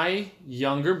 My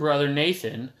younger brother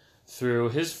Nathan threw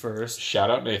his first...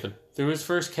 Shout out Nathan. Threw his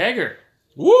first kegger.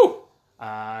 Woo!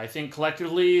 I think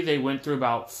collectively they went through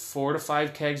about 4 to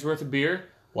 5 kegs worth of beer.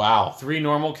 Wow. 3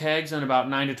 normal kegs and about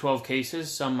 9 to 12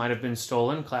 cases. Some might have been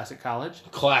stolen. Classic college.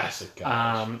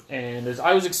 And as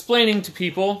I was explaining to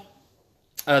people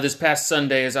this past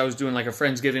Sunday, as I was doing like a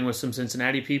Friendsgiving with some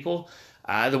Cincinnati people,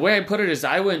 the way I put it is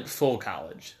I went full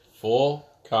college. Full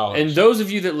college. And those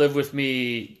of you that live with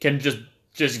me can just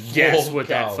guess what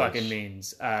that fucking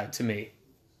means to me.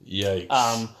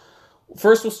 Yikes.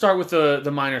 First, we'll start with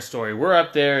the minor story. We're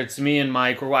up there. It's me and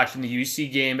Mike. We're watching the UC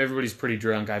game. Everybody's pretty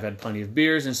drunk. I've had plenty of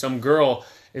beers. And some girl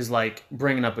is, like,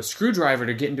 bringing up a screwdriver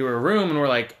to get into her room. And we're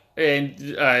like,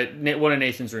 one of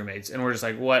Nathan's roommates. And we're just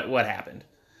like, what happened?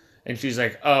 And she's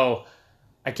like, oh,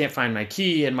 I can't find my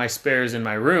key and my spare's in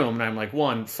my room. And I'm like,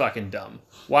 1, fucking dumb.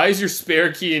 Why is your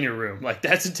spare key in your room? Like,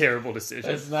 that's a terrible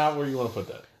decision. That's not where you want to put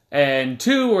that. And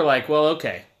 2, we're like, well,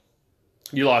 okay.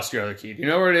 You lost your other key. Do you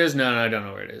know where it is? No, I don't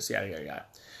know where it is. Yada.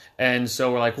 And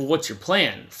so we're like, well, what's your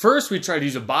plan? First, we tried to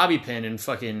use a bobby pin and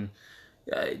fucking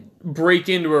break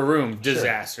into a room.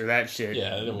 Disaster. Sure. That shit.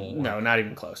 Yeah, it won't work. No, not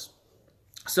even close.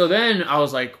 So then I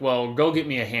was like, well, go get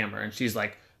me a hammer. And she's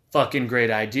like, fucking great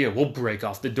idea. We'll break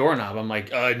off the doorknob. I'm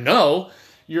like, no.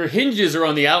 Your hinges are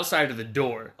on the outside of the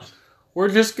door. We're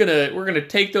gonna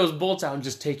take those bolts out and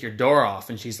just take your door off.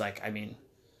 And she's like, I mean...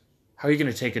 How are you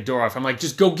going to take a door off? I'm like,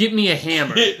 just go get me a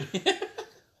hammer.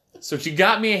 So she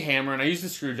got me a hammer, and I used the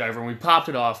screwdriver, and we popped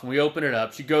it off, and we open it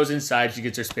up. She goes inside, she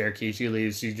gets her spare key, she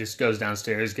leaves, she just goes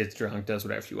downstairs, gets drunk, does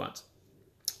whatever she wants.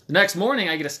 The next morning,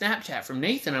 I get a Snapchat from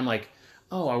Nathan. I'm like,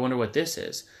 oh, I wonder what this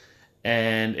is.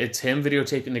 And it's him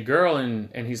videotaping the girl, and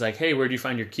he's like, hey, where'd you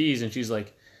find your keys? And she's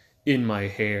like, in my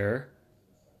hair.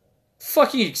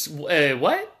 Fucking,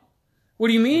 what? What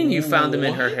do you mean you found them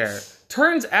in her hair?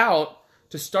 Turns out,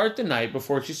 to start the night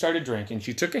before she started drinking,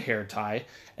 she took a hair tie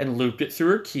and looped it through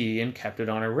her key and kept it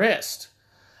on her wrist.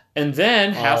 And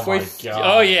then halfway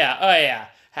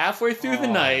halfway through the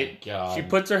night, she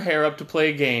puts her hair up to play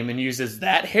a game and uses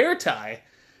that hair tie,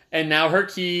 and now her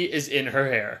key is in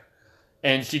her hair.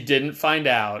 And she didn't find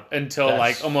out until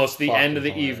like almost the end of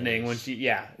the evening when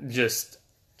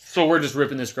so we're just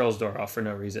ripping this girl's door off for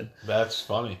no reason. That's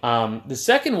funny. The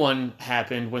second one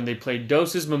happened when they played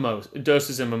Doses and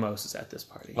Mimosas at this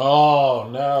party. Oh,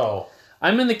 no.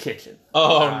 I'm in the kitchen.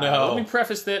 Oh, no. Let me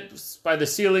preface this by the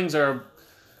ceilings are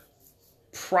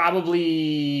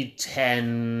probably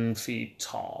 10 feet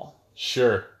tall.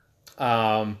 Sure.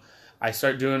 I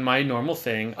start doing my normal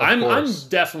thing. I'm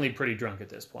definitely pretty drunk at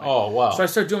this point. Oh, wow. So I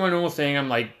start doing my normal thing. I'm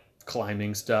like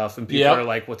climbing stuff, and people are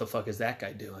like, what the fuck is that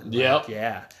guy doing? Yep. Like,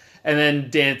 yeah. And then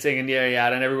dancing and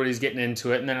yada, and everybody's getting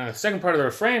into it. And then on the second part of the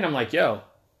refrain, I'm like, yo,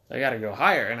 I gotta go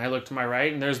higher. And I look to my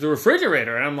right, and there's the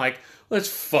refrigerator. And I'm like, let's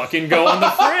fucking go on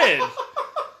the fridge.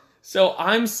 So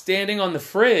I'm standing on the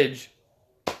fridge,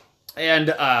 and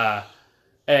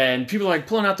people are like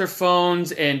pulling out their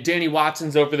phones, and Danny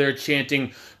Watson's over there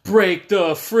chanting, break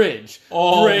the fridge.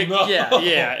 Oh, no.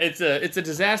 Yeah. It's a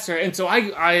disaster. And so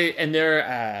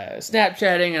they're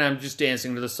Snapchatting, and I'm just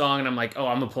dancing to the song, and I'm like, oh,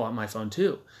 I'm gonna pull out my phone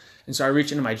too. And so I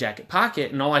reach into my jacket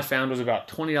pocket, and all I found was about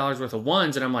 $20 worth of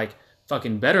ones, and I'm like,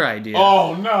 fucking better idea.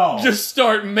 Oh, no. Just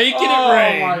start making it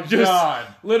rain. Oh, my God.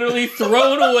 Literally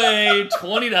throwing away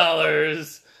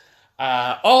 $20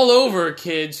 all over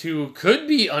kids who could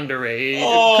be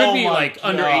underage, could be like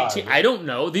under 18. I don't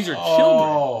know. These are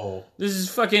children. This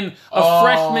is fucking a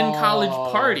freshman college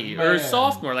party or a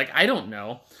sophomore. Like, I don't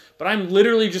know. But I'm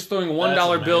literally just throwing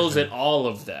 $1 bills at all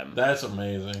of them. That's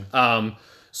amazing.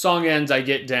 Song ends, I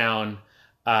get down,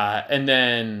 and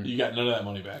then you got none of that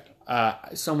money back.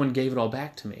 Someone gave it all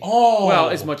back to me. Oh, well,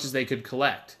 as much as they could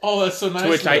collect. Oh, that's so nice. To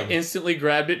which I instantly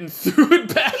grabbed it and threw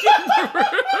it back in the room.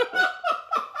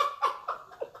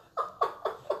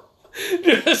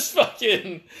 Just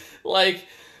fucking like.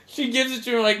 She gives it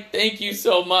to her like, thank you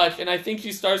so much. And I think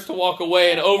she starts to walk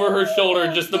away, and over her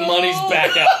shoulder, just the money's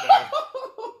back out there.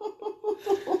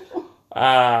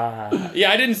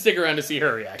 Yeah, I didn't stick around to see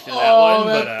her reaction to that one.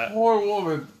 That poor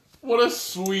woman. What a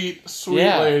sweet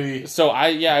lady. So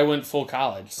I went full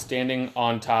college, standing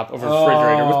on top of a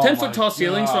refrigerator with 10-foot tall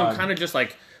ceilings, so I'm kind of just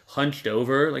like hunched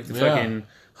over, like the fucking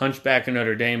Hunchback of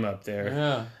Notre Dame up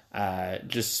there. Yeah.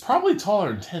 Just probably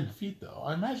taller than 10 feet, though.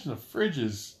 I imagine the fridge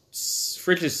is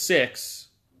 6.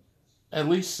 At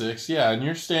least 6, yeah. And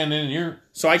you're standing, and you're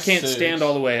so I can't stand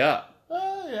all the way up.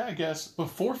 Yeah, I guess. But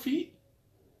 4 feet?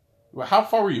 How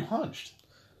far were you hunched?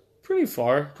 Pretty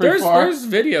far. There's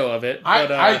video of it.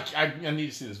 But, I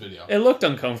need to see this video. It looked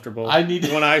uncomfortable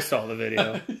when I saw the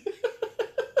video.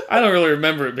 I don't really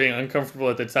remember it being uncomfortable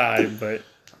at the time, but...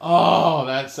 Oh,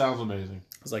 that sounds amazing.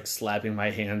 I was like slapping my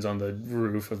hands on the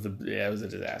roof of the... Yeah, it was a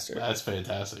disaster. That's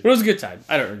fantastic. But it was a good time.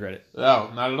 I don't regret it.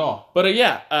 No, not at all. But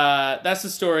that's the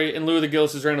story in lieu of the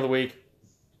Gillis' Rant of the Week.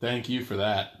 Thank you for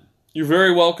that. You're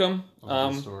very welcome.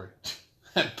 Story.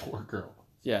 That poor girl.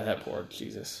 Yeah, that poor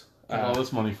Jesus. All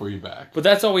this money for you back. But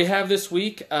that's all we have this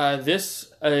week.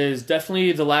 This is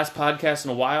definitely the last podcast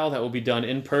in a while that will be done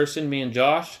in person, me and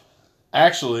Josh.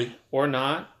 Actually. Or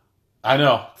not. I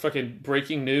know. Fucking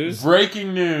breaking news.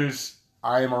 Breaking news.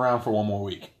 I am around for one more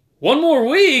week. One more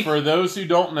week? For those who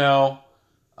don't know,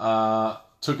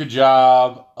 took a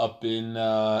job up in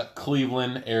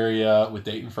Cleveland area with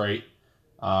Dayton Freight.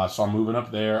 So I'm moving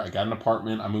up there. I got an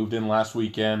apartment. I moved in last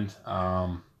weekend.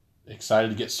 Excited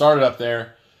to get started up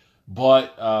there.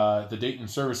 But the Dayton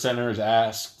Service Center has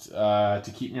asked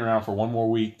to keep me around for one more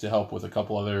week to help with a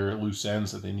couple other loose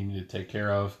ends that they need me to take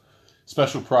care of.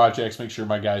 Special projects, make sure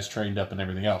my guys trained up and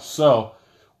everything else. So,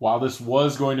 while this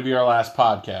was going to be our last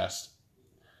podcast,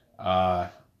 I'm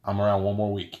around one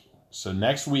more week. So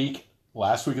next week,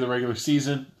 last week of the regular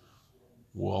season,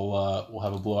 we'll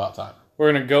have a blowout time.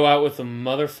 We're going to go out with a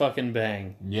motherfucking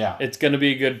bang. Yeah. It's going to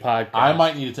be a good podcast. I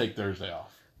might need to take Thursday off.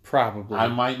 Probably. I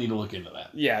might need to look into that.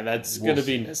 Yeah, that's going to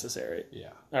be necessary. Yeah.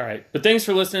 All right. But thanks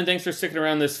for listening. Thanks for sticking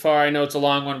around this far. I know it's a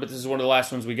long one, but this is one of the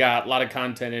last ones we got. A lot of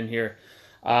content in here.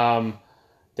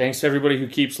 Thanks to everybody who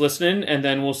keeps listening, and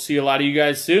then we'll see a lot of you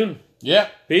guys soon. Yeah.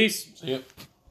 Peace. See ya.